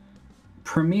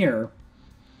premiere,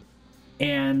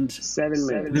 and 7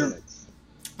 minutes.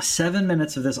 7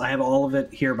 minutes of this. I have all of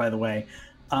it here, by the way.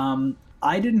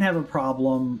 I didn't have a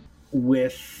problem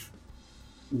with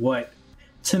what,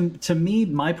 to me,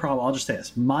 my problem. I'll just say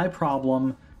this: my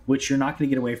problem, which you're not going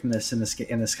to get away from this in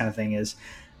this kind of thing, is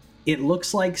it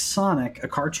looks like Sonic, a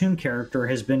cartoon character,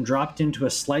 has been dropped into a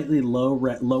slightly lower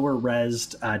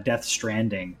resed Death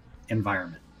Stranding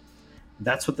environment.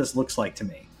 That's what this looks like to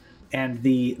me, and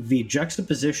the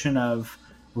juxtaposition of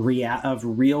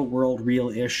real world,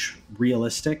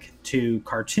 realistic to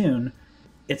cartoon.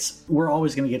 We're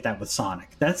always going to get that with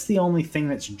Sonic. That's the only thing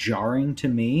that's jarring to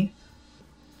me.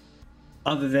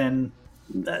 Other than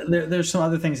there's some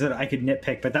other things that I could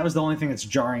nitpick, but that was the only thing that's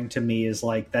jarring to me. Is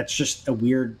like, that's just a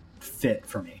weird fit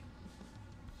for me.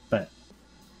 But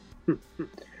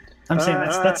I'm saying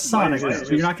that's Sonic.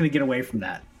 You're not going to get away from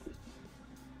that.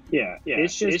 Yeah.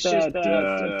 It's just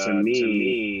that to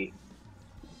me.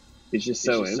 It's just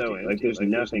so empty. Like, there's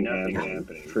nothing happening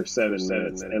for 7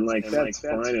 minutes. And, like, that's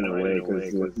fine in a way,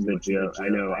 because the joke, I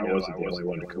know I wasn't the only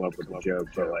one to come up with the joke,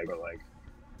 but, like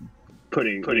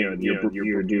putting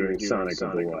you're doing Sonic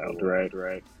of the Wild,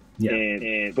 right?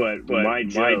 Yeah. But my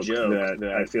joke that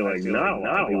I feel like not a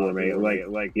lot of people were made,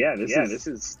 this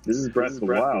is Breath of the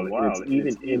Wild.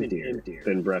 It's even emptier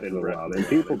than Breath of the Wild. And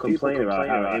people complain about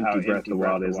how empty Breath of the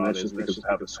Wild is, and that's just because of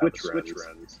how the Switch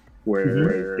runs.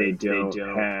 Where they don't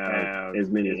have as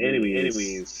many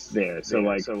enemies there. So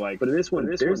but in this one,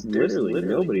 there's literally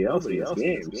nobody else in this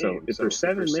game. So if for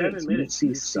 7 minutes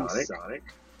you see Sonic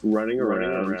running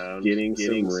around, getting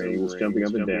some rings, jumping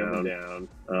up and down,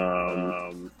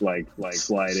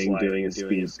 sliding, doing a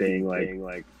speed thing,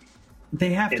 like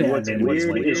they have to. What's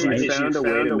weird is you found a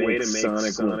way to make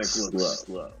Sonic look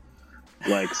slow.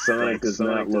 Like, Sonic does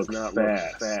not look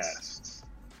fast.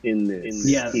 In this,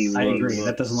 yes, I agree.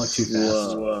 That doesn't look too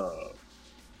fast.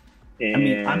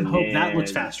 I'm hoping that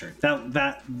looks faster.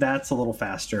 That's a little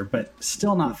faster, but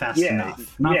still not fast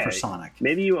enough. Not for Sonic.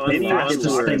 Maybe you unlock this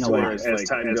thing as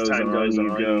time goes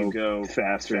on, you go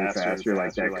faster and faster.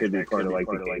 Like, that could be part of like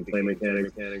the gameplay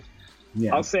mechanics.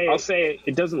 Yeah. I'll say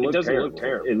it doesn't look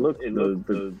terrible.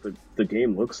 The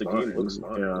game looks fine.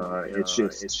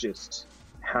 It's just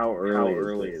how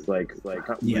early is like when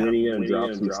are you gonna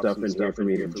drop some stuff in here for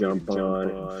me to jump on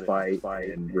and fight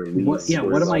and release?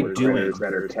 What am I doing?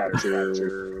 Better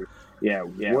capture.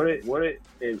 What it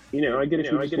I get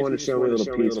if you just want to show me a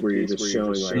little piece where you're just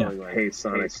showing like, hey,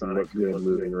 Sonic look good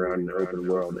moving around in the open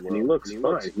world, and he looks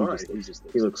fine.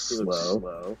 He looks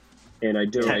slow. And I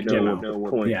don't know what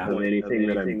point of anything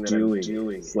that I'm doing.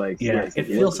 It's like, it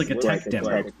feels like a tech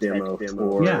demo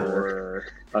for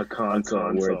a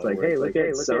console where it's like, hey, look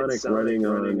at Sonic running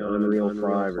on Unreal 5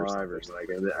 or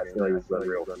something. And I feel like it's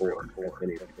Unreal 4.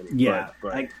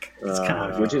 It's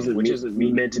kind of, which is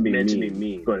meant to be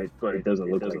mean, but it doesn't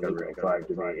look like Unreal 5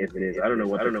 to me. If it is, I don't know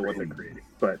what they're creating.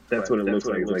 But that's what it looks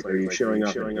like. It's like, are you showing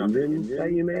up an engine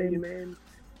that you made?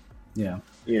 Yeah.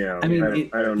 I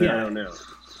mean, I don't know.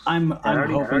 I'm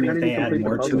hoping that they add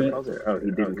more to it. Oh,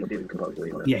 he didn't complete the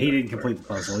puzzle. Yeah, he didn't complete the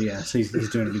puzzle. Yeah, so he's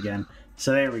doing it again.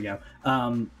 So there we go.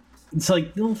 It's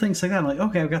like little things like that. I'm like,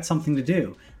 okay, I've got something to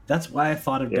do. That's why I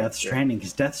thought of Death Stranding,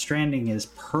 because Death Stranding is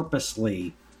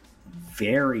purposely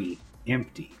very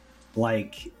empty.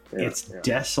 Like, it's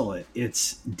desolate.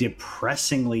 It's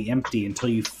depressingly empty until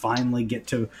you finally get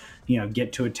to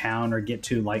a town or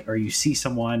or you see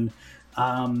someone.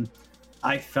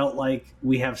 I felt like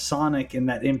we have Sonic in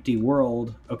that empty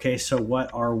world. Okay, so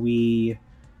what are we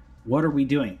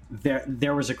doing?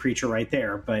 There was a creature right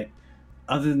there, but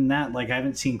other than that, like, I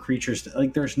haven't seen creatures.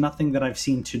 Like, there's nothing that I've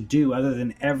seen to do other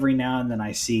than every now and then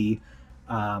I see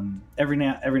some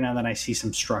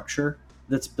structure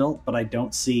that's built, but I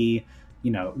don't see,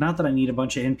 not that I need a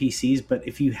bunch of NPCs, but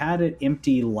if you had it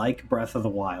empty like Breath of the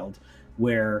Wild,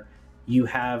 where you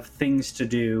have things to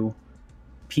do,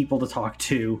 people to talk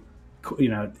to,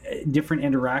 different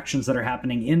interactions that are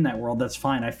happening in that world. That's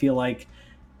fine. I feel like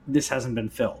this hasn't been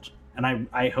filled. And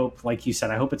I hope, like you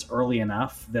said, I hope it's early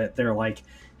enough that they're like,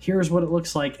 here's what it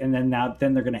looks like. And then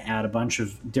they're going to add a bunch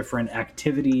of different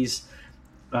activities,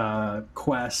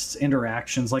 quests,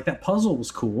 interactions. Like that puzzle was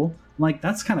cool. I'm like,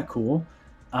 that's kind of cool.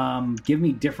 Give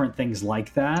me different things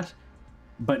like that,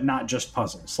 but not just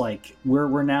puzzles. Like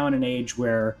we're now in an age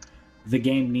where the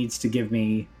game needs to give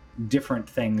me different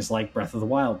things like Breath of the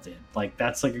Wild did. Like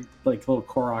that's like little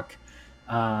Korok,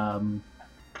 finding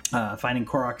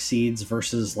Korok seeds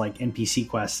versus like NPC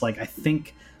quests. Like I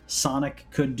think Sonic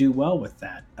could do well with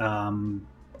that.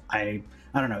 I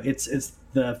don't know. It's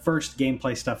the first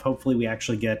gameplay stuff. Hopefully we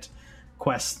actually get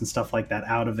quests and stuff like that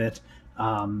out of it.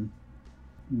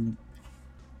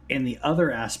 In the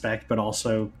other aspect, but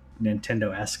also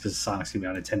Nintendo-esque, because Sonic's gonna be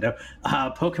on Nintendo.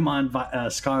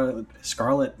 Pokemon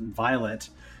Scarlet and Violet,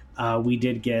 we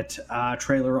did get a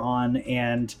trailer on,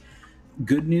 and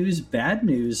good news, bad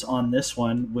news on this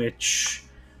one, which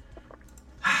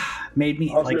made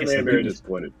me, like I said, very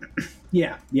disappointed.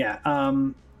 Yeah.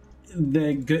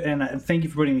 The good, and thank you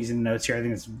for putting these in the notes here. I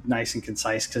think it's nice and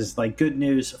concise because, like, good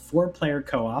news, 4-player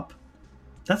co-op.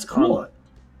 That's cool.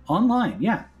 Online,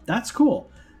 yeah, that's cool.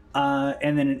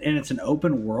 And it's an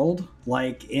open world,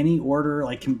 like any order,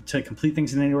 like to complete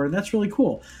things in any order. That's really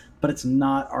cool. But it's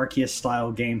not Arceus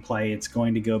style gameplay. It's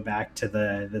going to go back to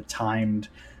the timed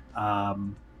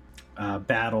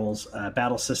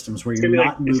battle systems where you're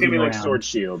not moving around. It's going to be like Sword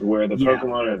Shield, where the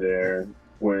Pokemon are there,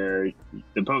 where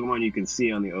the Pokemon you can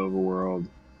see on the overworld,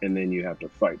 and then you have to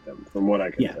fight them, from what I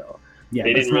can tell. Yeah,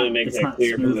 they didn't really make that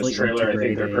clear from this trailer. I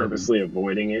think they're purposely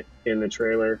avoiding it in the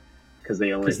trailer because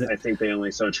I think they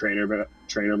only saw trainer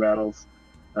battles.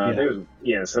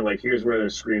 So like here's where they're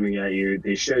screaming at you.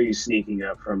 They show you sneaking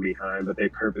up from behind, but they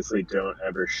purposely don't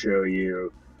ever show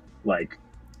you like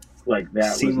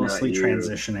that seamlessly was not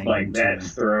transitioning. Like that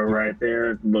throw right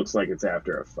there looks like it's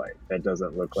after a fight. That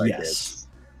doesn't look like it's.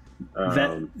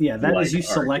 That like is you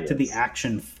selected Arceus. The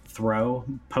action throw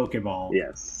Pokeball.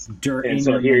 Yes. And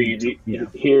so here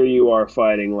you are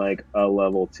fighting like a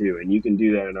level 2, and you can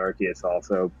do that in Arceus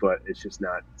also, but it's just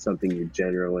not something you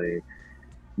generally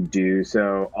do.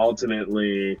 So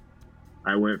ultimately,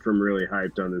 I went from really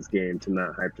hyped on this game to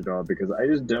not hyped at all because I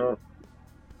don't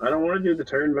want to do the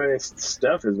turn-based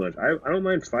stuff as much. I don't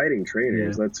mind fighting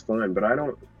trainers, that's fun, but I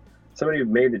don't. Somebody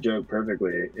made the joke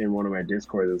perfectly in one of my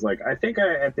Discords. It's like, I think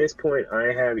at this point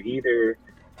I have either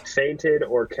fainted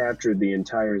or captured the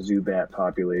entire Zubat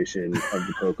population of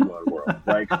the Pokemon world.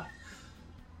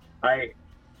 Like,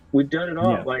 we've done it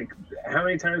all. Yeah. Like, how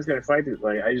many times can I fight this?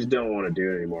 Like, I just don't want to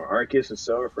do it anymore. Arceus is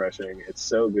so refreshing. It's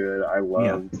so good. I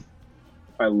love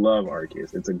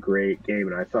Arceus. It's a great game,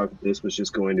 and I thought this was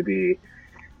just going to be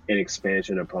an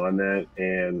expansion upon that,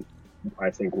 and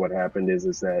I think what happened is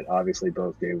that obviously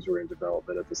both games were in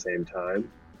development at the same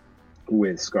time.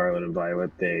 With Scarlet and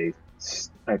Violet, they,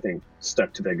 I think,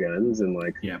 stuck to their guns and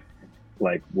like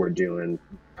we're doing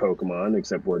Pokemon,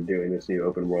 except we're doing this new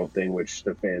open world thing, which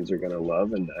the fans are going to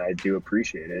love, and I do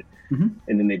appreciate it. Mm-hmm.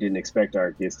 And then they didn't expect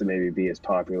Arceus to maybe be as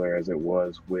popular as it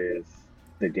was with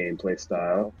the gameplay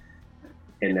style.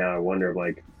 And now I wonder,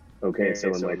 like, okay,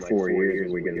 so in like 4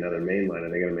 years when we get another mainline, are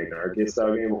they going to make an Arceus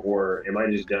style game, or am I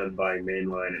just done buying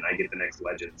mainline and I get the next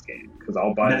Legends game? Because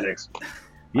I'll buy the next.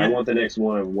 I want the next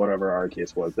one of whatever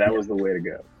Arceus was. That was the way to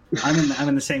go. I'm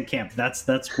in the same camp.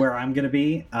 That's where I'm going to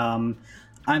be. I'm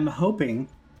hoping,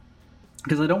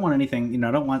 because I don't want anything. I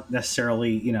don't want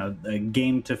necessarily the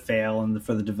game to fail and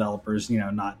for the developers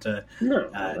not to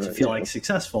feel like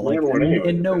successful. Like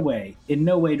in no way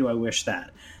do I wish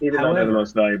that. However, they're the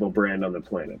most valuable brand on the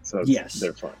planet, so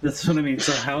they're fine. That's what I mean.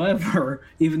 So, however,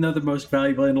 even though the most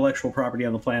valuable intellectual property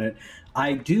on the planet,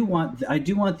 I do want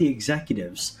the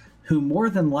executives who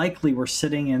more than likely were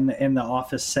sitting in the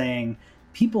office saying,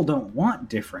 people don't want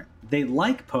different. They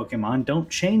like Pokemon. Don't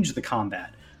change the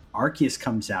combat. Arceus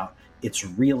comes out. It's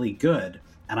really good.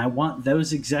 And I want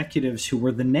those executives who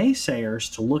were the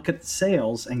naysayers to look at the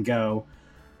sales and go,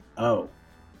 oh,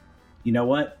 you know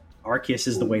what? Arceus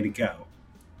is the way to go.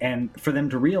 And for them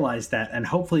to realize that, and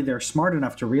hopefully they're smart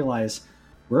enough to realize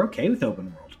we're okay with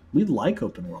open world. We like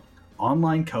open world.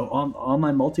 Online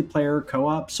multiplayer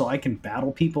co-op, so I can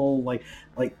battle people like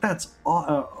that's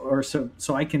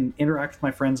so I can interact with my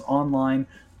friends online.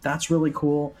 That's really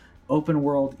cool. Open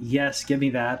world, yes, give me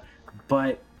that.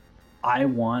 But I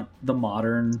want the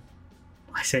modern.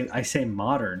 I say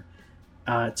modern.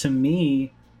 To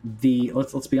me,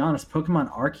 let's be honest.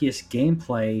 Pokemon Arceus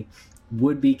gameplay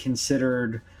would be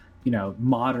considered,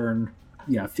 modern,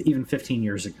 even 15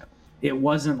 years ago. It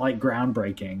wasn't like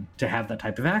groundbreaking to have that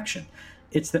type of action.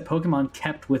 It's that Pokemon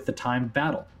kept with the timed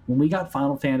battle. When we got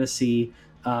Final Fantasy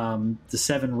the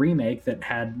 7 remake that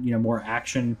had more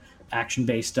action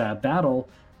based battle,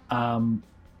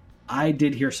 I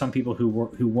did hear some people who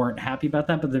weren't happy about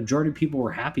that, but the majority of people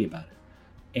were happy about it.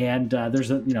 And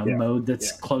there's a mode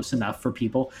that's close enough for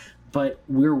people, but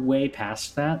we're way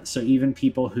past that. So even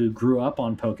people who grew up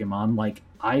on Pokemon, like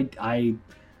I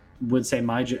would say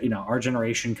our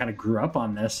generation kind of grew up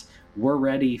on this. We're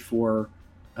ready for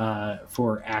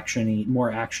action,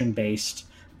 more action based.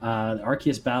 The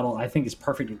Arceus battle, I think, is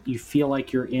perfect. You feel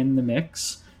like you're in the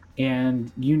mix,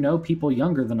 and people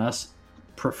younger than us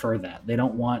prefer that. They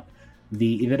don't want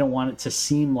it to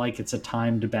seem like it's a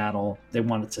timed battle. They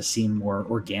want it to seem more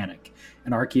organic,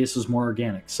 and Arceus was more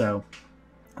organic. So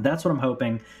that's what I'm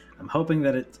hoping. I'm hoping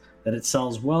that it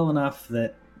sells well enough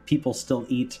that people still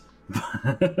eat.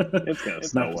 It's gonna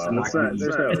sell well.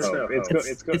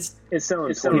 It's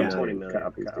selling 20 million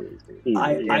copies.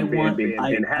 I want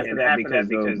that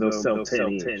because those sell 10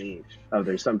 each. Oh,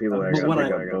 there's some people that are going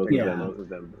to pick up both of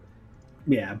them.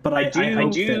 Yeah, but I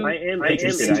am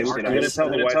interested. I'm going to tell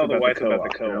the wife about the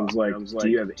co-op. I was like, do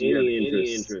you have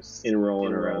any interest in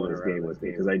rolling around this game with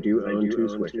me? Because I do own 2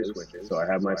 Switches. So I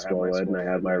have my Skullhead and I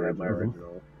have my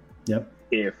original. Yep.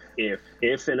 If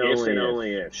and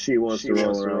only if she wants to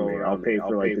roll around me, I'll pay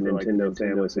for like the Nintendo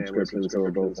family subscription, so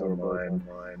we're both online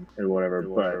and whatever.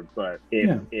 But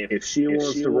if she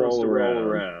wants to roll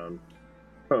around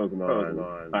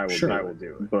Pokemon, I will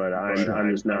do it. But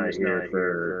I'm just not here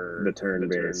for the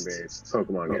turn-based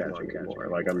Pokemon catching anymore.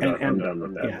 Like I'm done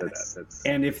with that.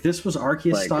 And if this was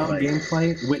Arceus style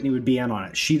gameplay, Whitney would be in on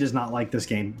it. She does not like this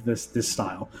game, this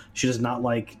style. She does not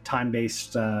like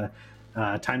time-based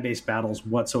battles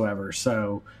whatsoever.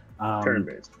 So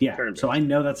turn-based. Yeah. Turn-based. So I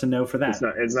know that's a no for that.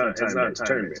 It's not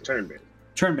turn-based.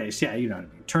 Turn-based. Yeah, you know what I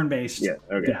mean. Turn-based. Yeah.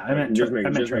 Okay. Yeah, I meant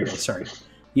turn-based. Sorry.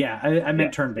 Yeah, I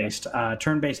meant turn-based.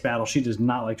 Turn-based battle. She does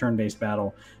not like turn-based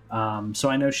battle. So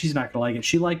I know she's not going to like it.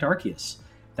 She liked Arceus.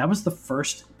 That was the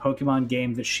first Pokemon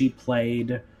game that she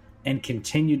played and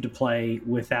continued to play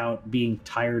without being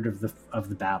tired of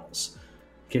the battles,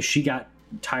 because she got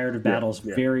tired of battles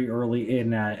very early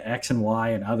in X and Y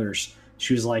and others.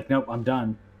 She was like, nope, I'm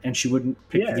done, and she wouldn't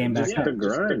pick the game back up. The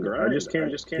grind. I just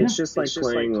can't. It's just like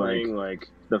playing like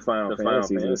the Final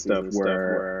Fantasies and stuff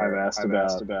where I've asked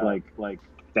about like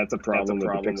that's a problem with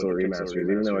the Pixel remasters.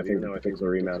 Even though I think the Pixel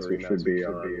remasters should be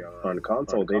on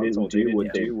console, they didn't do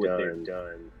what they've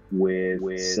done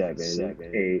with 7,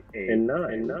 8, and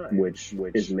 9, which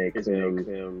makes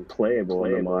them playable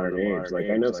in the modern age. Like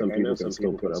I know some people can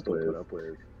still put up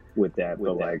with that,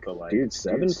 but like, dude,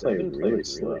 7 plays really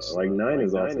slow. Like 9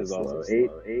 is also slow.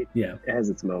 8 has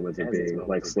its moments of being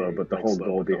like slow, but the whole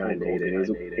goal behind 8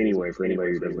 is anyway, for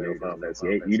anybody who doesn't know Final Fantasy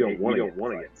 8, you don't want to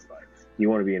get spikes. You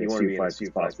want to be in as few fights as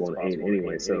possible in 8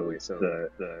 anyway. So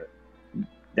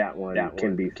that one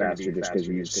can be faster just because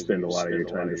you spend a lot of your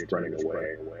time just running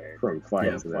away from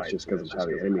fights, and that's just because of how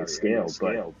the enemies scale.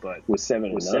 But with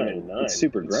 7 and 9, it's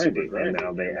super grindy. And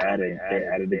now they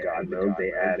added the God mode.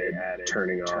 They added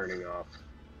turning off.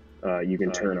 You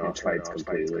can turn off fights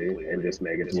completely and just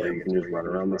make it to where you can just run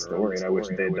around the story. And I wish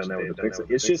they'd done that with the Pixel.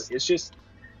 It's just.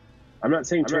 I'm not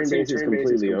saying turn-based is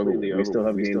completely over. We still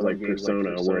have games like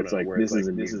Persona where it's like this is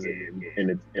a new game and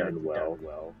it's done well.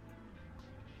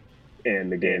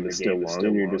 And the game is still long,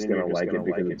 and you're just gonna like it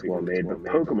because it's well made. But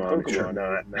Pokemon is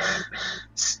not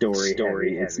story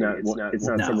heavy. It's not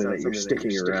something that you're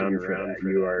sticking around for. That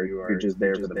you're just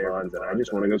there for the bonds. And I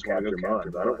just want to go capture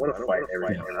bonds. I don't want to fight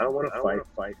everything. I don't want to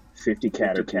fight 50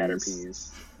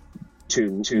 Caterpies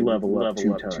to level up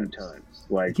two times.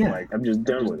 Like I'm just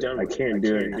done with it. I can't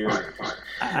do it.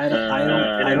 I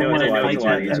don't want to fight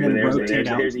that and then rotate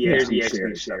out. There's the XP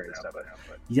share and stuff.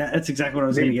 Yeah, that's exactly what I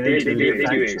was going to get into.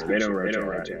 They don't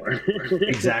rotate anymore.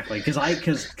 Exactly,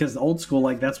 because old school,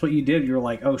 like that's what you did. You were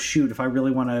like, oh shoot, if I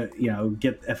really want to,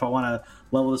 if I want to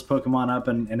level this Pokemon up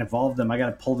and evolve them, I got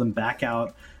to pull them back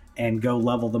out and go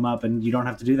level them up, and you don't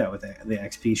have to do that with the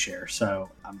XP share. So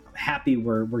I'm happy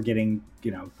we're getting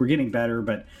better,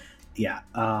 but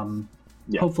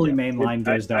hopefully mainline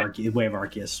goes the way of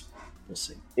Arceus. We'll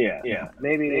see. Yeah.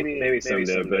 Maybe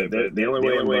someday. But the only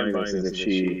way I'm buying this is if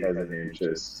she has an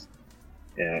interest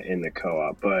in the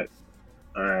co-op. But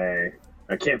I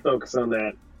can't focus on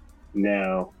that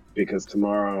now because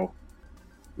tomorrow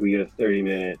we get a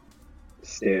 30-minute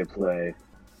state of play,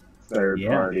 third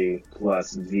party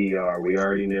plus VR. We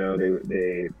already know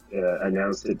they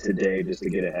announced it today just to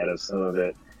get ahead of some of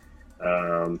it.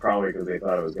 Probably because they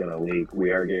thought it was going to leak.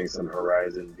 We are getting some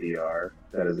Horizon VR.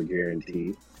 That is a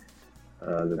guarantee.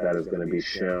 that is going to be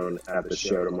shown at the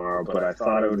show tomorrow. But I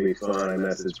thought it would be fun. I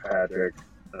messaged Patrick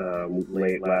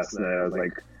late last night. I was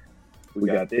like, we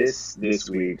got this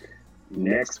week,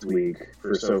 next week.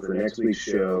 For next week's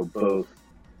show, both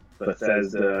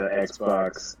Bethesda,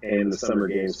 Xbox, and the Summer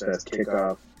Games Fest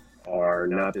kickoff are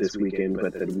not this weekend,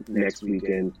 but the next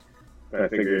weekend. I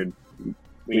figured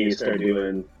we need to start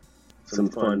doing some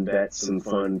fun bets, some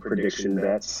fun prediction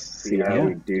bets, see how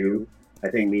we do. I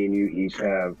think me and you each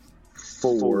have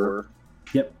 4.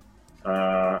 Yep.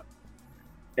 And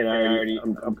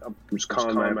I'm just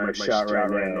calling my shot right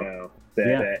now.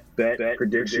 Bet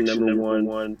prediction number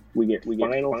 1. We get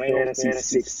Final Fantasy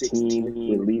 16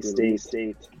 release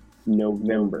date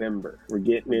November. We're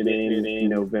getting it in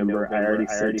November. I already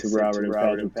said to Robert and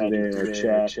Patrick today in our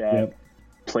chat. Yep.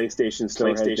 PlayStation Store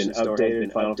has been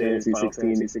updated. Final Fantasy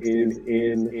 16 is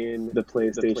in the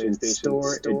PlayStation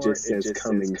Store. It just says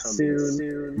coming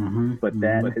soon. Mm-hmm. But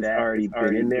that has already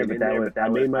been in there. But I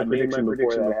made my prediction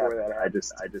before that. I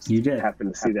just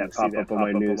happened to see that pop up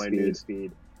on my news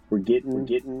feed. We're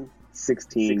getting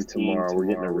 16 tomorrow. We're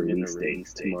getting a release date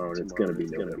tomorrow, and it's going to be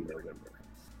November.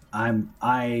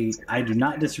 I do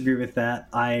not disagree with that.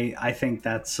 I think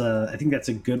that's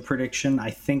a good prediction.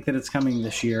 I think that it's coming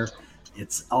this year.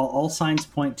 It's all signs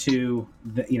point to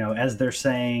as they're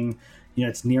saying,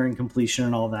 it's nearing completion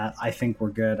and all that. I think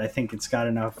we're good. I think it's got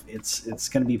enough. It's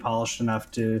going to be polished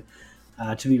enough to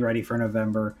be ready for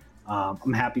November.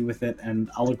 I'm happy with it,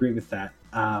 and I'll agree with that.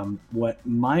 What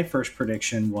my first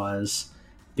prediction was,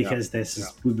 because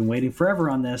we've been waiting forever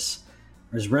on this,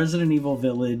 was Resident Evil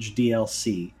Village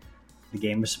DLC. The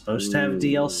game was supposed to have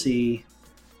DLC,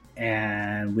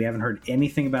 and we haven't heard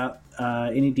anything about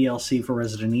any DLC for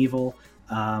Resident Evil.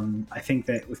 I think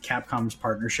that with Capcom's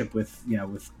partnership with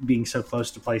being so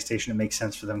close to PlayStation, it makes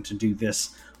sense for them to do this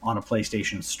on a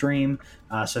PlayStation stream.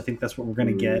 So I think that's what we're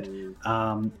going to get.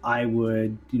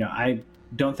 I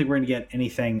don't think we're going to get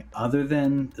anything other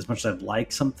than, as much as I'd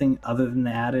like something other than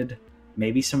added,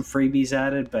 maybe some freebies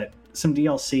added, but some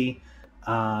DLC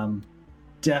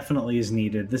definitely is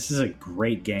needed. This is a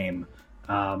great game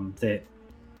that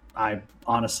I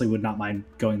honestly would not mind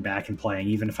going back and playing,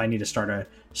 even if I need to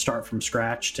start from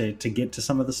scratch to get to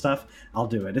some of the stuff. I'll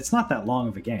do it. It's not that long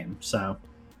of a game, so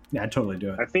yeah, I'd totally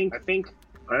do it. I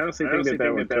honestly think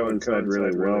that would coincide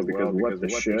really well because the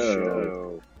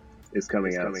show is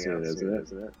coming out soon, isn't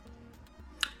it?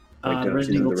 The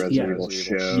Resident Evil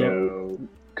show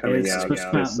coming out supposed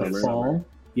to come out in the fall.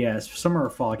 Yeah, it's summer or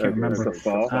fall. I can't remember.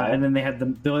 Fall. And then they had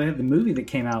the movie that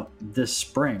came out this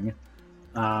spring.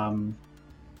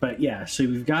 But yeah, so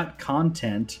we've got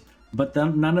content, but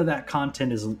none of that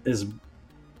content is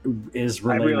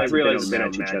related. I realize they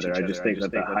don't match each other. I just think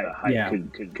that the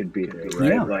hype could be there,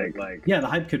 right? The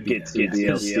hype could be get the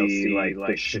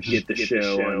DLC, get the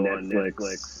show on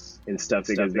Netflix and stuff,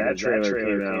 because that trailer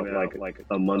came out like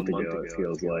a month ago. It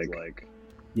feels like.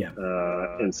 Yeah.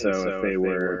 And so if they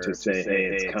were to say, hey,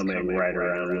 it's coming right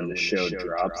around when the show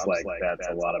drops, that's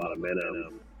a lot of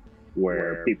momentum.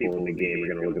 Where people in the game are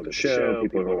going to look at the show,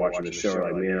 people who are watching the show are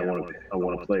like, man, I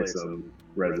want to play some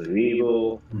Resident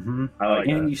Evil. Mm-hmm. I like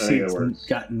and that. You see it's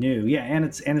got new, and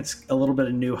it's a little bit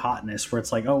of new hotness where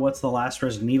it's like, oh, what's the last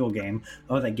Resident Evil game?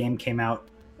 Oh, that game came out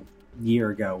a year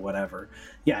ago, whatever.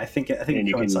 Yeah, I think it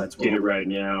coincides well. Get it right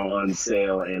now on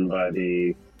sale and buy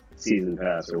the season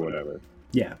pass or whatever.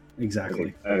 Yeah,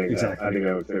 exactly. I think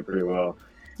that would fit pretty well.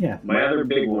 Yeah. My other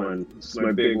big one,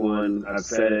 I've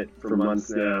said it for months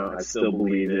now, I still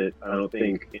believe it. I don't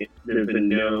think there's been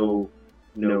no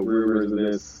rumors of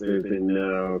this, there's been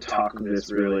no talk of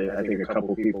this really. I think a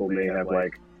couple people may have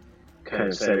kind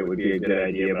of said it would be a good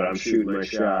idea, but I'm shooting my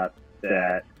shot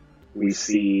that we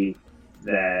see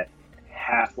that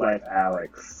Half-Life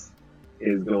Alyx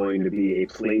is going to be a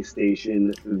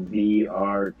PlayStation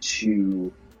VR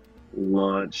 2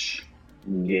 launch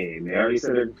game. They already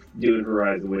said they're doing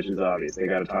Horizon, which is obvious. They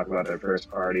got to talk about their first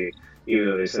party, even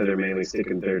though they said they're mainly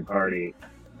sticking third party.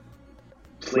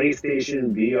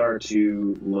 PlayStation VR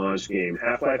 2 launch game.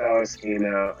 Half-Life Alyx came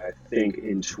out, I think,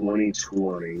 in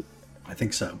 2020. I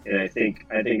think so. And I think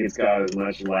it's got as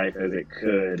much life as it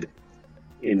could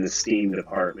in the Steam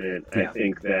department. Yeah. I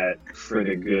think that for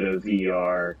the good of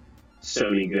VR,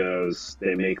 Sony goes,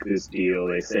 they make this deal,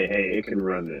 they say, hey, it can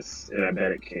run this, and I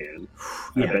bet it can.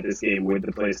 Yeah. I bet this game with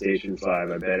the PlayStation 5,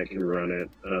 I bet it can run it,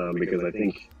 because I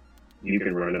think you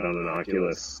can run it on an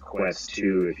Oculus Quest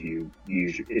 2 if you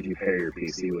pair your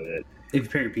PC with it. If you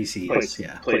pair your PC, yes,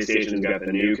 yeah. PlayStation's got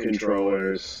the new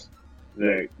controllers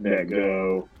that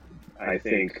go. I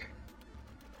think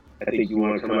you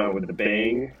want to come out with the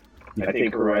bang. Yeah. I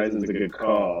think Horizon's a good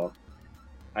call.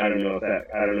 I don't know if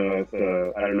that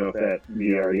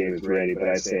VR game is ready, but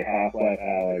I'd say Half-Life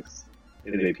Alyx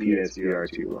is a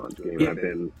PSVR 2 launch game. Yeah. I've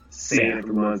been saying it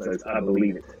for months. I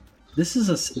believe it. This is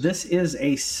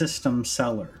a system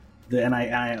seller, and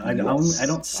I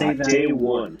don't say that day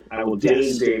one. I will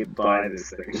day buy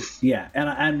this thing. Yeah, and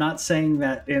I'm not saying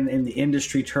that in the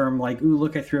industry term, like, ooh,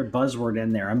 look, I threw a buzzword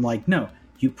in there. I'm like, no,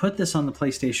 you put this on the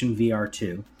PlayStation VR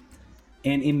 2,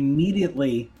 and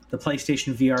immediately the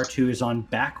PlayStation VR 2 is on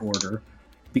back order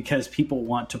because people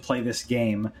want to play this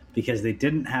game because they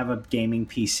didn't have a gaming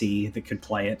PC that could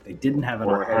play it. They didn't have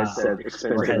a headset.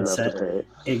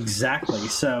 Exactly.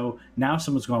 So now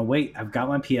someone's going, wait, I've got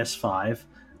my PS5,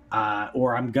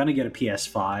 or I'm going to get a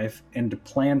PS5, and to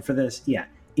plan for this,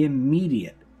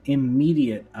 immediate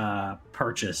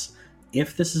purchase.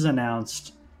 If this is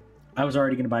announced, I was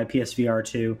already going to buy a PSVR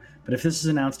 2, but if this is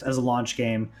announced as a launch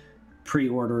game,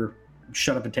 pre-order,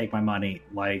 shut up and take my money.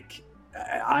 Like,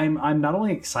 I'm not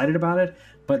only excited about it,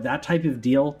 but that type of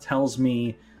deal tells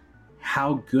me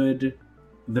how good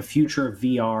the future of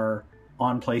VR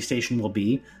on PlayStation will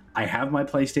be. I have my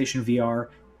PlayStation VR.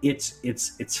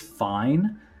 It's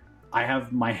fine. I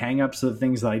have my hangups of the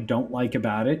things that I don't like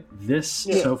about it.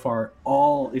 So far,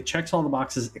 it checks all the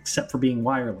boxes except for being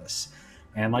wireless.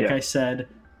 And like I said,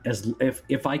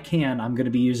 if I can, I'm going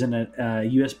to be using a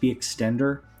USB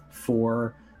extender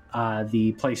for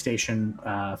the PlayStation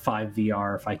 5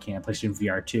 VR if I can, PlayStation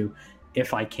VR 2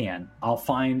 if I can.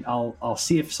 I'll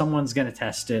see if someone's going to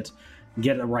test it,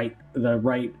 get the right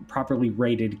properly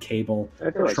rated cable.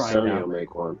 I feel like Sony will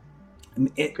make one.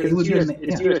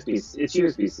 It's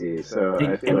USB-C, so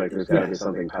I feel like there's got to be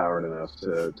something powered enough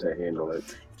to handle it.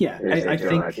 Yeah, I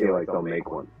feel like they'll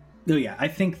make one. Oh yeah, I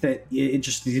think that it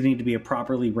just need to be a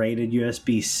properly rated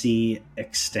USB-C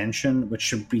extension,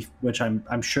 which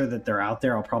I'm sure that they're out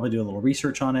there. I'll probably do a little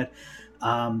research on it,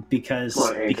 because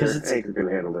Anchor can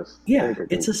handle this. Yeah,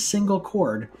 it's a single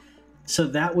cord, so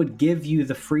that would give you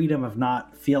the freedom of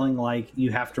not feeling like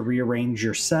you have to rearrange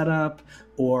your setup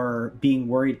or being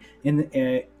worried.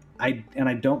 I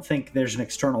don't think there's an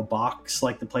external box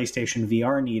like the PlayStation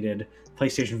VR needed.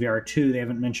 PlayStation VR 2, they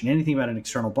haven't mentioned anything about an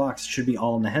external box. It should be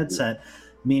all in the headset,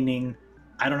 meaning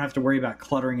I don't have to worry about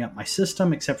cluttering up my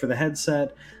system except for the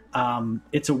headset.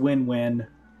 It's a win-win.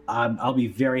 I'll be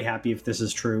very happy if this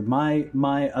is true.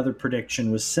 My other prediction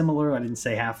was similar. I didn't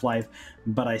say Half-Life,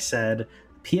 but I said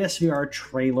PSVR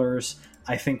trailers.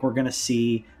 I think we're going to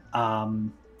see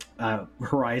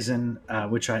Horizon,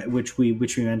 which we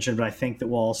mentioned, but I think that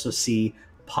we'll also see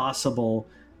possible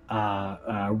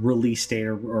release date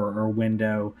or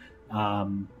window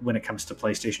when it comes to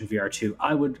PlayStation VR 2.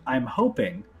 I'm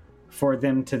hoping for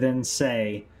them to then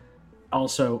say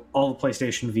also all the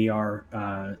PlayStation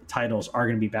VR titles are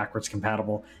going to be backwards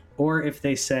compatible, or if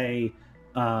they say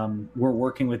we're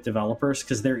working with developers,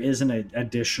 because there is an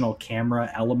additional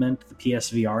camera element the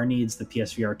PSVR needs, the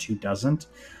PSVR 2 doesn't.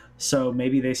 So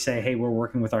maybe they say, hey, we're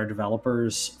working with our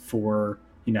developers for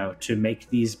to make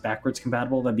these backwards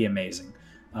compatible. That'd be amazing.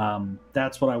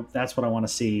 That's what I want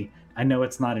to see. I know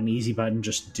it's not an easy button,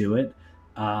 just do it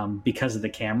because of the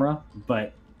camera,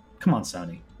 but come on,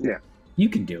 Sony. Yeah, you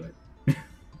can do it.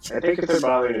 I think if they're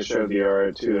bothering to show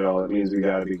VR 2 at all, it means we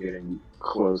got to be getting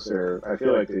closer. I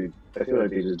feel like they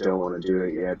just don't want to do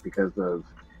it yet because of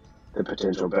the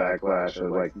potential backlash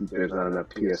of like there's not enough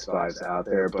PS5s out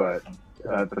there. But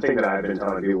the thing that I've been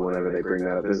telling people whenever they bring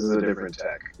that up, this is a different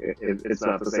tech. It's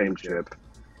not the same chip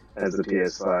as the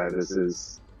PS5. This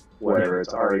is whatever.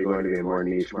 It's already going to be a more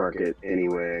niche market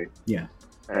anyway. Yeah.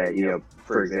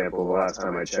 For example, the last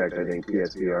time I checked, I think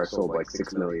PSVR sold like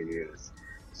 6 million units.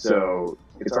 So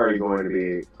it's already going to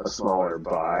be a smaller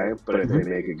buy, but if they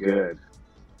make it good,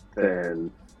 then,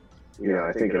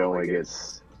 I think it only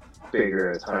gets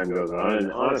bigger as time goes on. And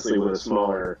honestly, with a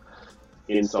smaller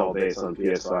install base on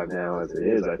PS5 now as it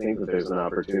is, I think that there's an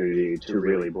opportunity to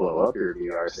really blow up your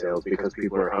VR sales because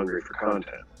people are hungry for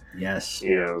content. Yes.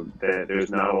 That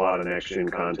there's not a lot of next-gen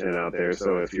content out there,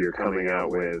 so if you're coming out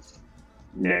with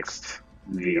next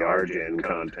VR-gen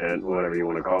content, whatever you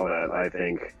want to call that, I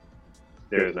think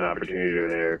there's an opportunity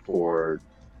there for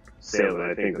sales, and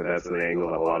I think that that's an angle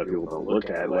that a lot of people don't look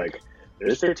at. Like,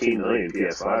 there's 15 million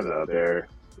PS5s out there.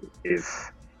 If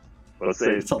let's say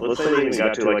they even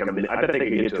got to like I bet they could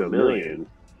get to 1 million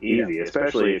easy,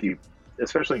 especially if you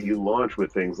launch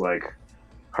with things like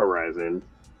Horizon,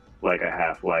 like a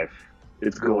Half-Life.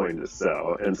 It's going to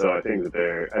sell, and so I think that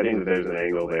there's an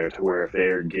angle there to where if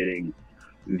they're getting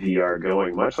VR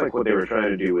going, much like what they were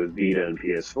trying to do with Vita and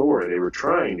PS4, they were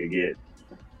trying to get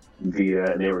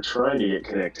Vita and they were trying to get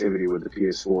connectivity with the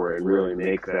PS4 and really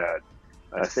make that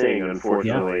a thing.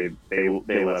 Unfortunately,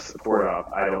 they left support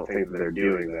off. I don't think that they're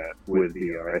doing that with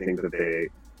VR. I think that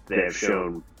they have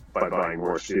shown by buying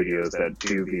more studios that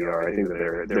do VR. I think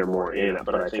that they're more in it.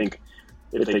 But I think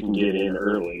if they can get in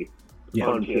early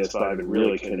on PS5 and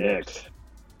really connect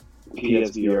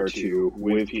PSVR 2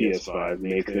 with PS5,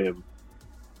 make them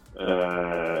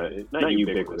not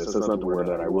ubiquitous. That's not the word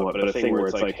that I want, but a thing where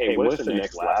it's like, hey, what if the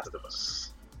next Last of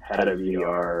Us had a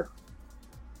VR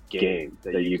game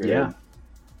that you could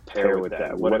pair with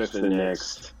that? What if the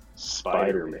next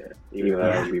Spider-Man, even though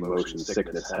that would be motion sick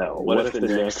as hell? What if the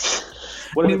next?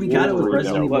 I mean, we got it with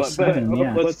Resident Evil 7.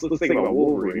 Yeah. Let's think about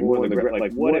Wolverine.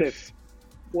 Like, what if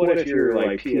your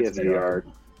like PSVR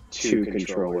 2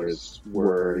 controllers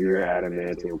were your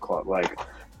adamantium club? Like,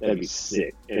 that'd be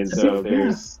sick. And so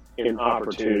there's an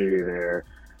opportunity there,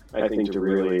 I think, to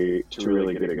really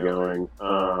get it going.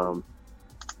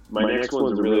 My next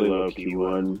one's a really low key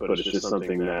one, but it's just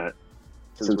something that,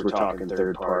 since we're talking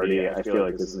third party, I feel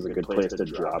like this is a good place to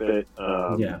drop it.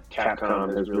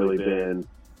 Capcom has really been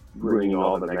bringing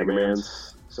all the Mega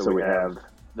Mans. So we have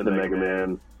the Mega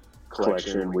Man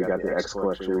collection, we got the X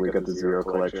collection, we got the Zero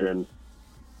collection.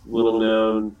 Little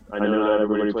known, I know not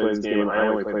everybody plays the game. I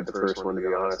only played the first one, to be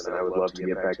honest, and I would love to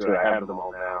get back to it. I have them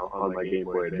all now on my Game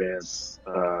Boy Advance,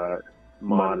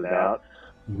 modded out.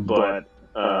 But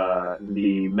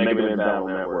the Mega Man Battle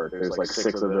Network, there's like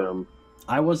 6 of them.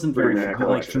 I wasn't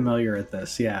very familiar with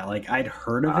this. Yeah, like I'd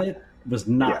heard of it, was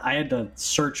not. I had to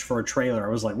search for a trailer. I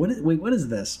was like, what is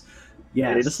this?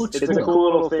 Yeah, this looks cool. It's a cool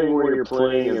little thing where you're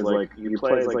playing as like, you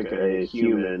play as like a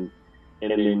human,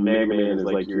 and then Mega Man is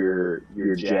like your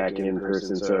jack-in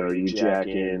person, so you jack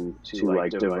in to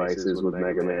like devices with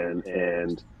Mega Man,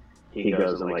 and he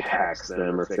goes and like hacks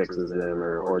them or fixes them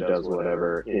or does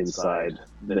whatever inside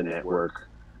the network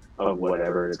of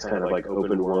whatever. And it's kind of like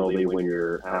open worldy when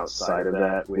you're outside of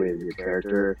that with your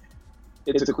character.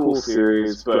 It's a cool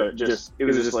series, but it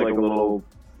was just like a little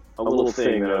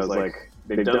thing that I was like,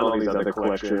 they've done all these other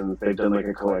collections. They've done like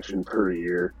a collection per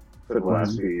year for the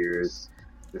last few years.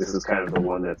 This is kind of the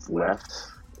one that's left.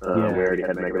 We already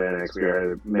had Mega Man X. We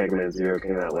had Mega Man Zero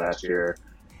came out last year.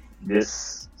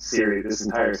 This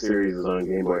entire series is on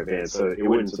Game Boy Advance, so it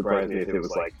wouldn't surprise me if it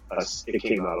was like it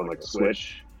came out on like a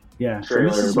Switch. Yeah, so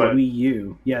this is a Wii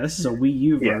U. Yeah, this is a Wii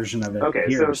U version of it. Okay,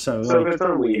 here, so if it's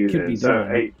on Wii U, it could be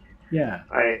done.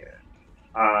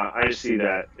 I just see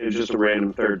that it's just a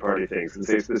random third-party thing. Since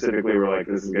they specifically were like,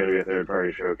 this is going to be a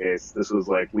third-party showcase, this was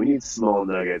like, we need small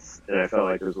nuggets, and I felt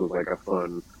like this was like a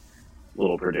fun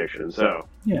little prediction. So,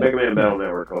 Mega Man Battle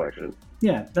Network collection.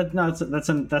 Yeah, that's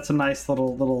a nice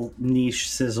little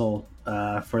niche sizzle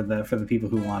for the people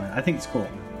who want it. I think it's cool.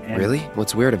 And really?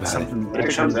 What's weird about it? If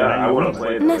it comes out, I want to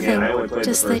play it. Nothing. I only played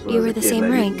Just the first that you one were as a the kid same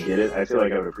and I rank. didn't get it. I feel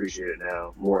like I would appreciate it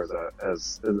now more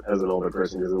as an older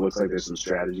person, because it looks like there's some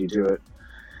strategy to it.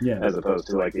 Yeah. As opposed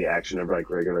to like the action of like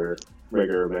regular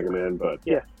Mega Man. But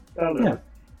I don't know.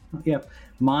 Yeah.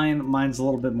 Mine's a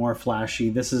little bit more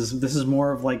flashy. This is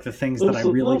more of like the things that I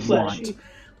really want. A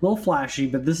little flashy,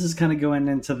 but this is kind of going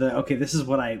into this is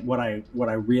what I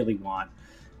really want.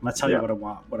 I'm gonna tell you what I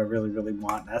want, what I really, really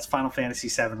want. That's Final Fantasy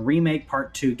VII Remake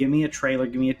Part 2. Give me a trailer,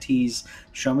 give me a tease,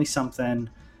 show me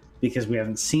something, because we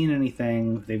haven't seen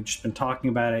anything. They've just been talking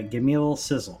about it. Give me a little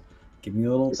sizzle. Give me a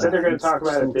little. They said they're going to talk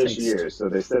about it this year, so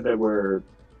they said that we're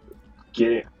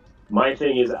getting. My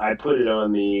thing is, I put it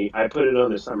on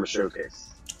the summer showcase.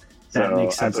 That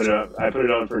makes sense. I put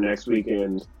it on for next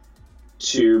weekend,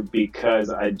 too, because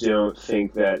I don't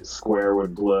think that Square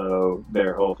would blow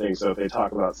their whole thing. So if they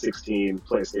talk about 16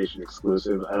 PlayStation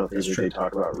exclusive, I don't think they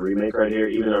talk about Remake right here,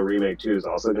 even though Remake 2 is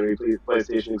also going to be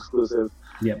PlayStation exclusive.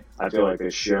 Yep. I feel like they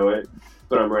show it,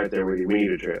 but I'm right there with you. We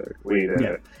need a trailer. We need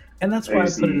a... And that's why I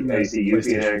put it in the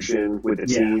Yuffie in action with the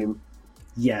team.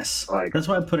 Yes, that's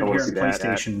why I put it here in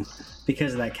PlayStation,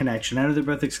 because of that connection. I know they're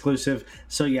both exclusive,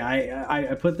 so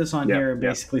I put this on here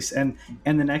basically. And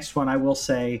the next one, I will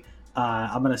say,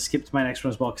 I'm going to skip to my next one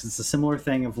as well, because it's a similar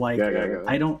thing of like,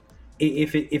 I don't.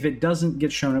 If it doesn't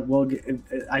get shown, it will.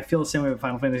 I feel the same way with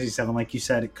Final Fantasy VII. Like you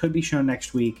said, it could be shown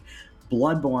next week.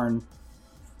 Bloodborne.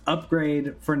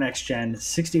 Upgrade for next gen,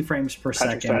 60 frames per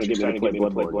second. I'm trying to get me to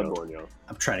play Bloodborne, yo.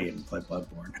 I'm trying to get me to play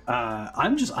Bloodborne.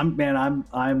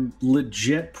 I'm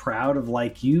legit proud of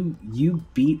like you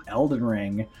beat Elden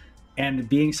Ring, and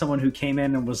being someone who came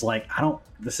in and was like,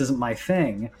 this isn't my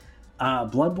thing.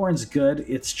 Bloodborne's good.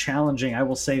 It's challenging. I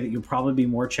will say that you'll probably be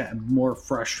more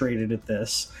frustrated at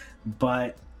this,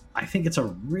 but I think it's a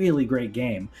really great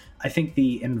game. I think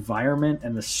the environment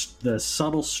and the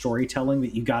subtle storytelling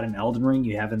that you got in Elden Ring,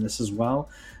 you have in this as well,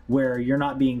 where you're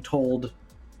not being told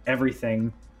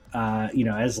everything,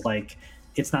 as like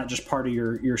it's not just part of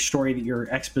your story that your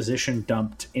exposition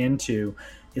dumped into.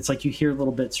 It's like you hear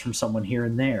little bits from someone here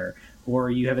and there, or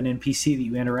you have an NPC that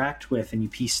you interact with and you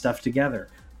piece stuff together.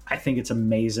 I think it's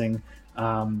amazing.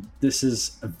 This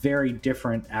is a very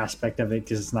different aspect of it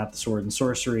because it's not the sword and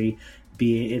sorcery.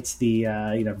 It's the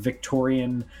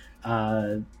Victorian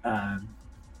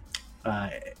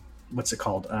what's it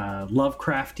called?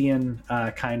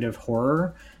 Lovecraftian kind of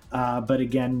horror, but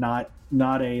again, not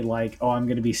a like, oh, I'm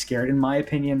going to be scared. In my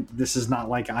opinion, this is not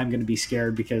like I'm going to be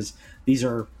scared because these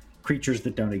are creatures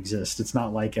that don't exist. It's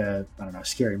not like a, I don't know,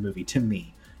 scary movie to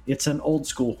me. It's an old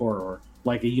school horror,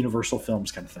 like a Universal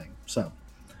Films kind of thing. So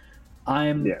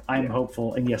I'm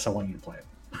hopeful, and yes, I want you to play it.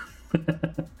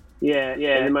 Yeah.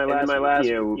 And in my last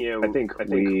I think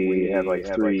we have like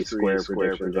three Square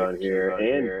predictions on here,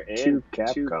 and two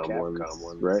Capcom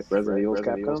ones, right? Resident Evil's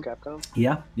Capcom.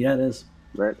 Yeah, it is.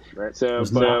 Right. So,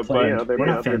 but they're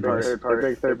not third party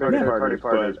partners. But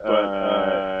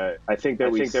I think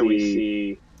that we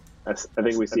see. I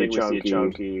think we see a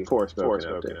chunky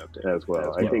Forspoken update as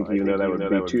well. I think even though that would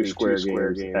be two Square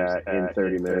games in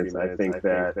 30 minutes, I think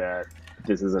that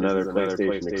this is another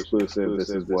PlayStation exclusive. This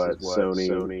is what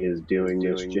Sony is doing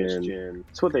this gen.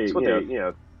 It's what they,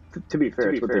 to be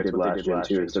fair, it's what they did last gen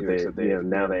too. So they,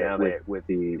 now they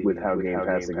with how Game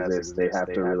Pass exists, they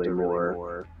have to really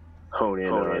more hone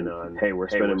in on, hey, we're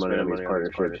spending money on these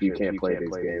partnerships. You can't play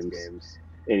these games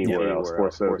anywhere else.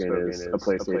 Forspoken is a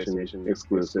PlayStation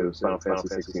exclusive. Final Fantasy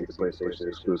 16 is a PlayStation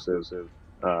exclusive.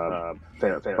 Final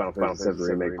Fantasy 7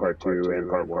 Remake Part 2 and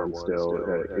Part 1 still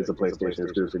is a PlayStation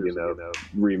exclusive.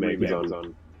 Remake is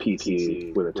on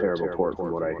PC with a terrible port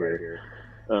from what I hear.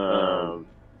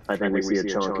 I think we see a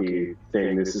chunky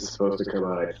thing. This is supposed to come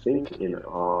out, I think, in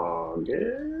August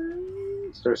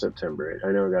or September.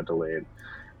 I know it got delayed.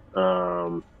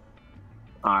 I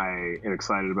am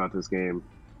excited about this game.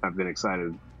 I've been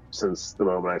excited since the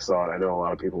moment I saw it. I know a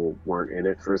lot of people weren't in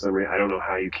it for some reason. I don't know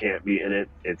how you can't be in it.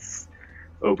 It's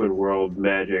open world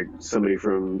magic, somebody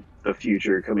from the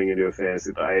future coming into a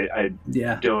fantasy. I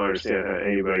don't understand how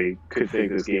anybody could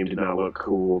think this game did not look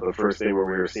cool. The first thing where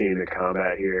we were seeing the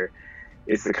combat here,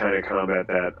 it's the kind of combat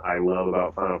that I love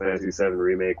about Final Fantasy 7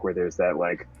 Remake, where there's that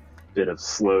like bit of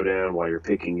slowdown while you're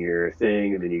picking your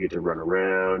thing, and then you get to run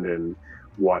around and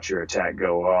watch your attack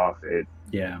go off.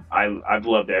 I've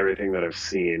loved everything that I've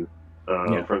seen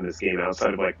from this game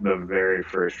outside of like the very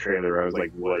first trailer. I was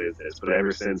like, what is this? But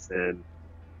ever since then,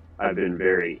 I've been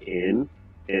very in,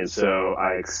 and so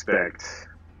I expect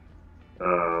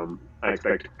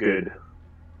good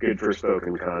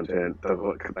Forspoken content.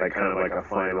 Like kind of like a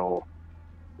final,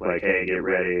 like, hey, get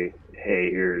ready. Hey,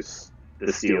 here's the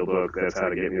steelbook. That's how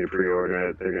to get me to pre-order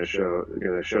it. They're gonna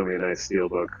show me a nice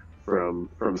steelbook from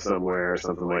somewhere or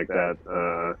something like that.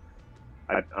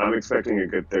 I'm expecting a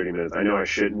good 30 minutes. I know I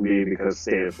shouldn't be because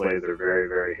state of plays are very,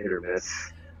 very hit or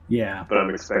miss. Yeah. But I'm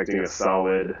expecting a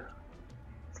solid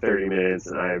 30 minutes,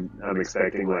 and I'm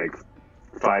expecting like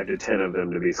 5 to 10 of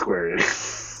them to be Square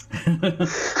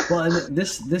Enix. Well, and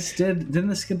didn't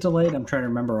this get delayed? I'm trying to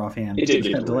remember offhand.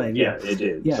 It got delayed. Yeah, it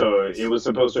did. Yeah. So it was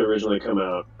supposed to originally come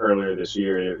out earlier this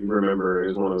year. And remember, it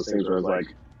was one of those things where I was like,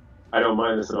 I don't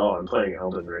mind this at all. I'm playing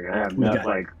Elden Ring. I have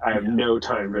no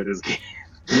time for this game.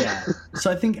 Yeah,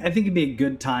 so I think it'd be a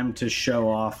good time to show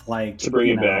off, like, to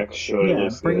bring it back, show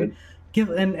it, give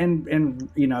and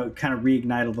kind of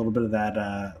reignite a little bit of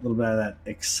that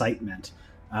excitement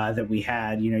that we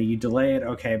had. You delay it,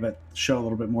 okay, but show a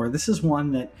little bit more. This is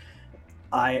one that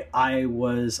I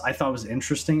thought was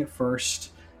interesting at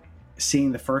first.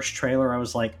 Seeing the first trailer, I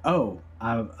was like, oh,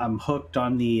 I'm hooked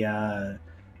on the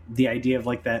idea of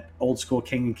like that old school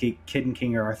Kid and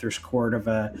King or Arthur's Court of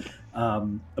a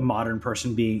modern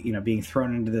person being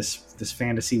thrown into this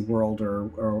fantasy world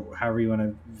or however you want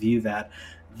to view that.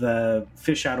 The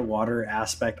fish out of water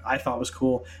aspect I thought was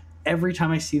cool. Every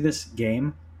time I see this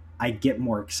game, I get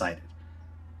more excited,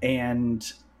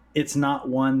 and it's not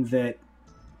one that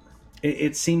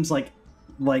it seems like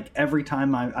every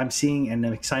time I'm seeing and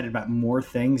I'm excited about more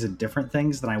things and different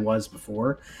things than I was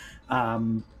before.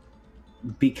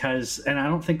 Because, and I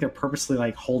don't think they're purposely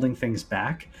like holding things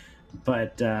back,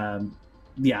 but I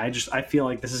feel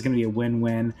like this is going to be a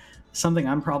win-win, something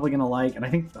I'm probably going to like, and I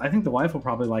think the wife will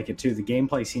probably like it too. The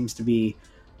gameplay seems to be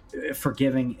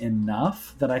forgiving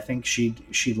enough that I think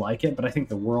she'd like it, but I think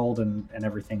the world and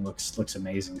everything looks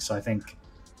amazing. So I think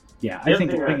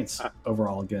it's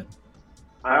overall good.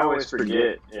 I always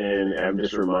forget, and I'm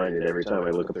just reminded every time I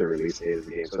look at the release date of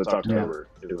the game. So it's October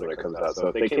is when it comes out. So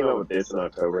if they came out with this in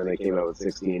October and they came out with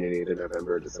 16 and 8 in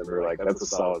November, December, like that's a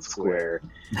solid square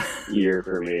year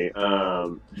for me.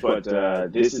 But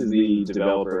this is the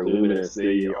developer Luminous.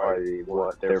 They are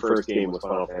their first game was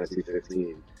Final Fantasy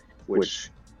 15,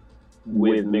 which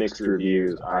with mixed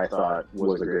reviews I thought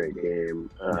was a great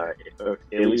game.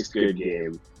 At least good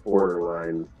game,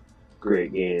 borderline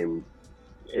great game.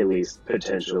 At least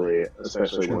potentially,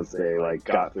 especially once they like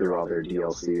got through all their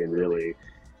DLC and really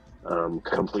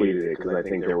completed it, because I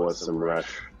think there was some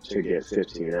rush to get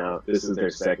 15 out. This is their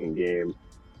second game,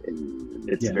 and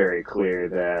it's very clear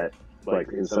that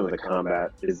like in some of the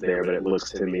combat is there, but it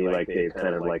looks to me like they've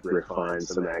kind of like refined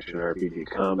some action RPG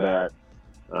combat.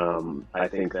 I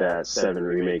think that 7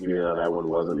 remake, even though that one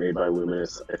wasn't made by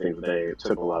Luminous, I think they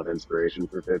took a lot of inspiration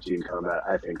for 15 combat.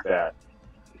 I think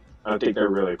they're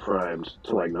really primed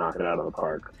to like knock it out of the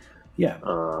park. Yeah.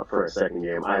 For a second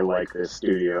game, I like this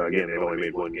studio. Again, they've only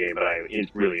made one game, but I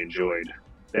really enjoyed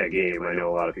that game. I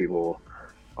know a lot of people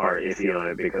are iffy on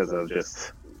it because of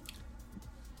just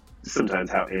sometimes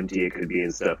how empty it could be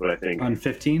and stuff. But I think on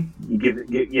 15,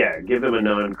 give them a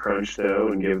non-crunch though,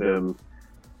 and give them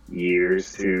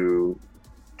years to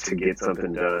get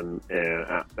something done,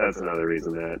 and that's another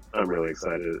reason that I'm really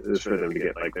excited is for them to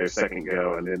get like their second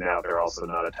go, and then now they're also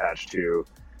not attached to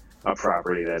a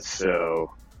property that's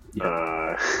so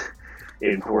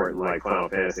important like Final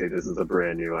Fantasy. This is a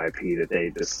brand new IP that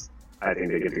I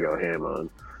think they get to go ham on.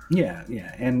 Yeah,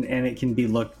 and it can be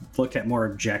looked at more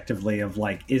objectively of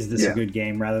like, is this a good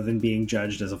game, rather than being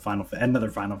judged as another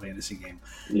Final Fantasy game.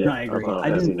 Yeah, no, I agree. I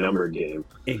didn't numbered game.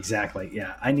 Exactly.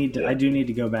 Yeah, I do need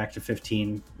to go back to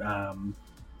 15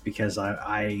 because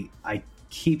I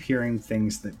keep hearing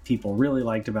things that people really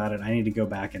liked about it. I need to go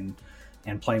back and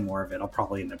play more of it. I'll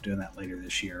probably end up doing that later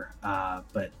this year.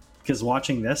 But because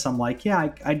watching this, I'm like,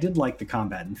 I did like the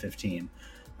combat in 15.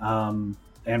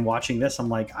 And watching this, I'm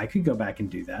like, I could go back and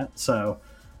do that. So,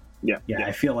 yeah.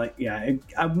 I feel like,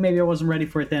 maybe I wasn't ready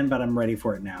for it then, but I'm ready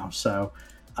for it now. So,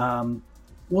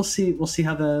 we'll see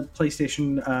how the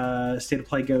PlayStation State of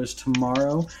Play goes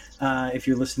tomorrow. If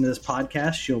you're listening to this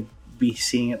podcast, you'll be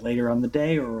seeing it later on the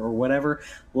day or whatever.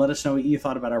 Let us know what you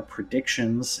thought about our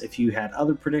predictions. If you had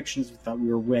other predictions, if you thought we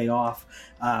were way off,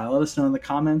 let us know in the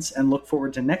comments, and look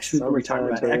forward to next week where we talk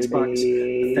about Xbox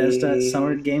Bethesda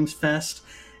Summer Games Fest.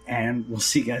 And we'll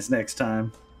see you guys next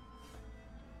time.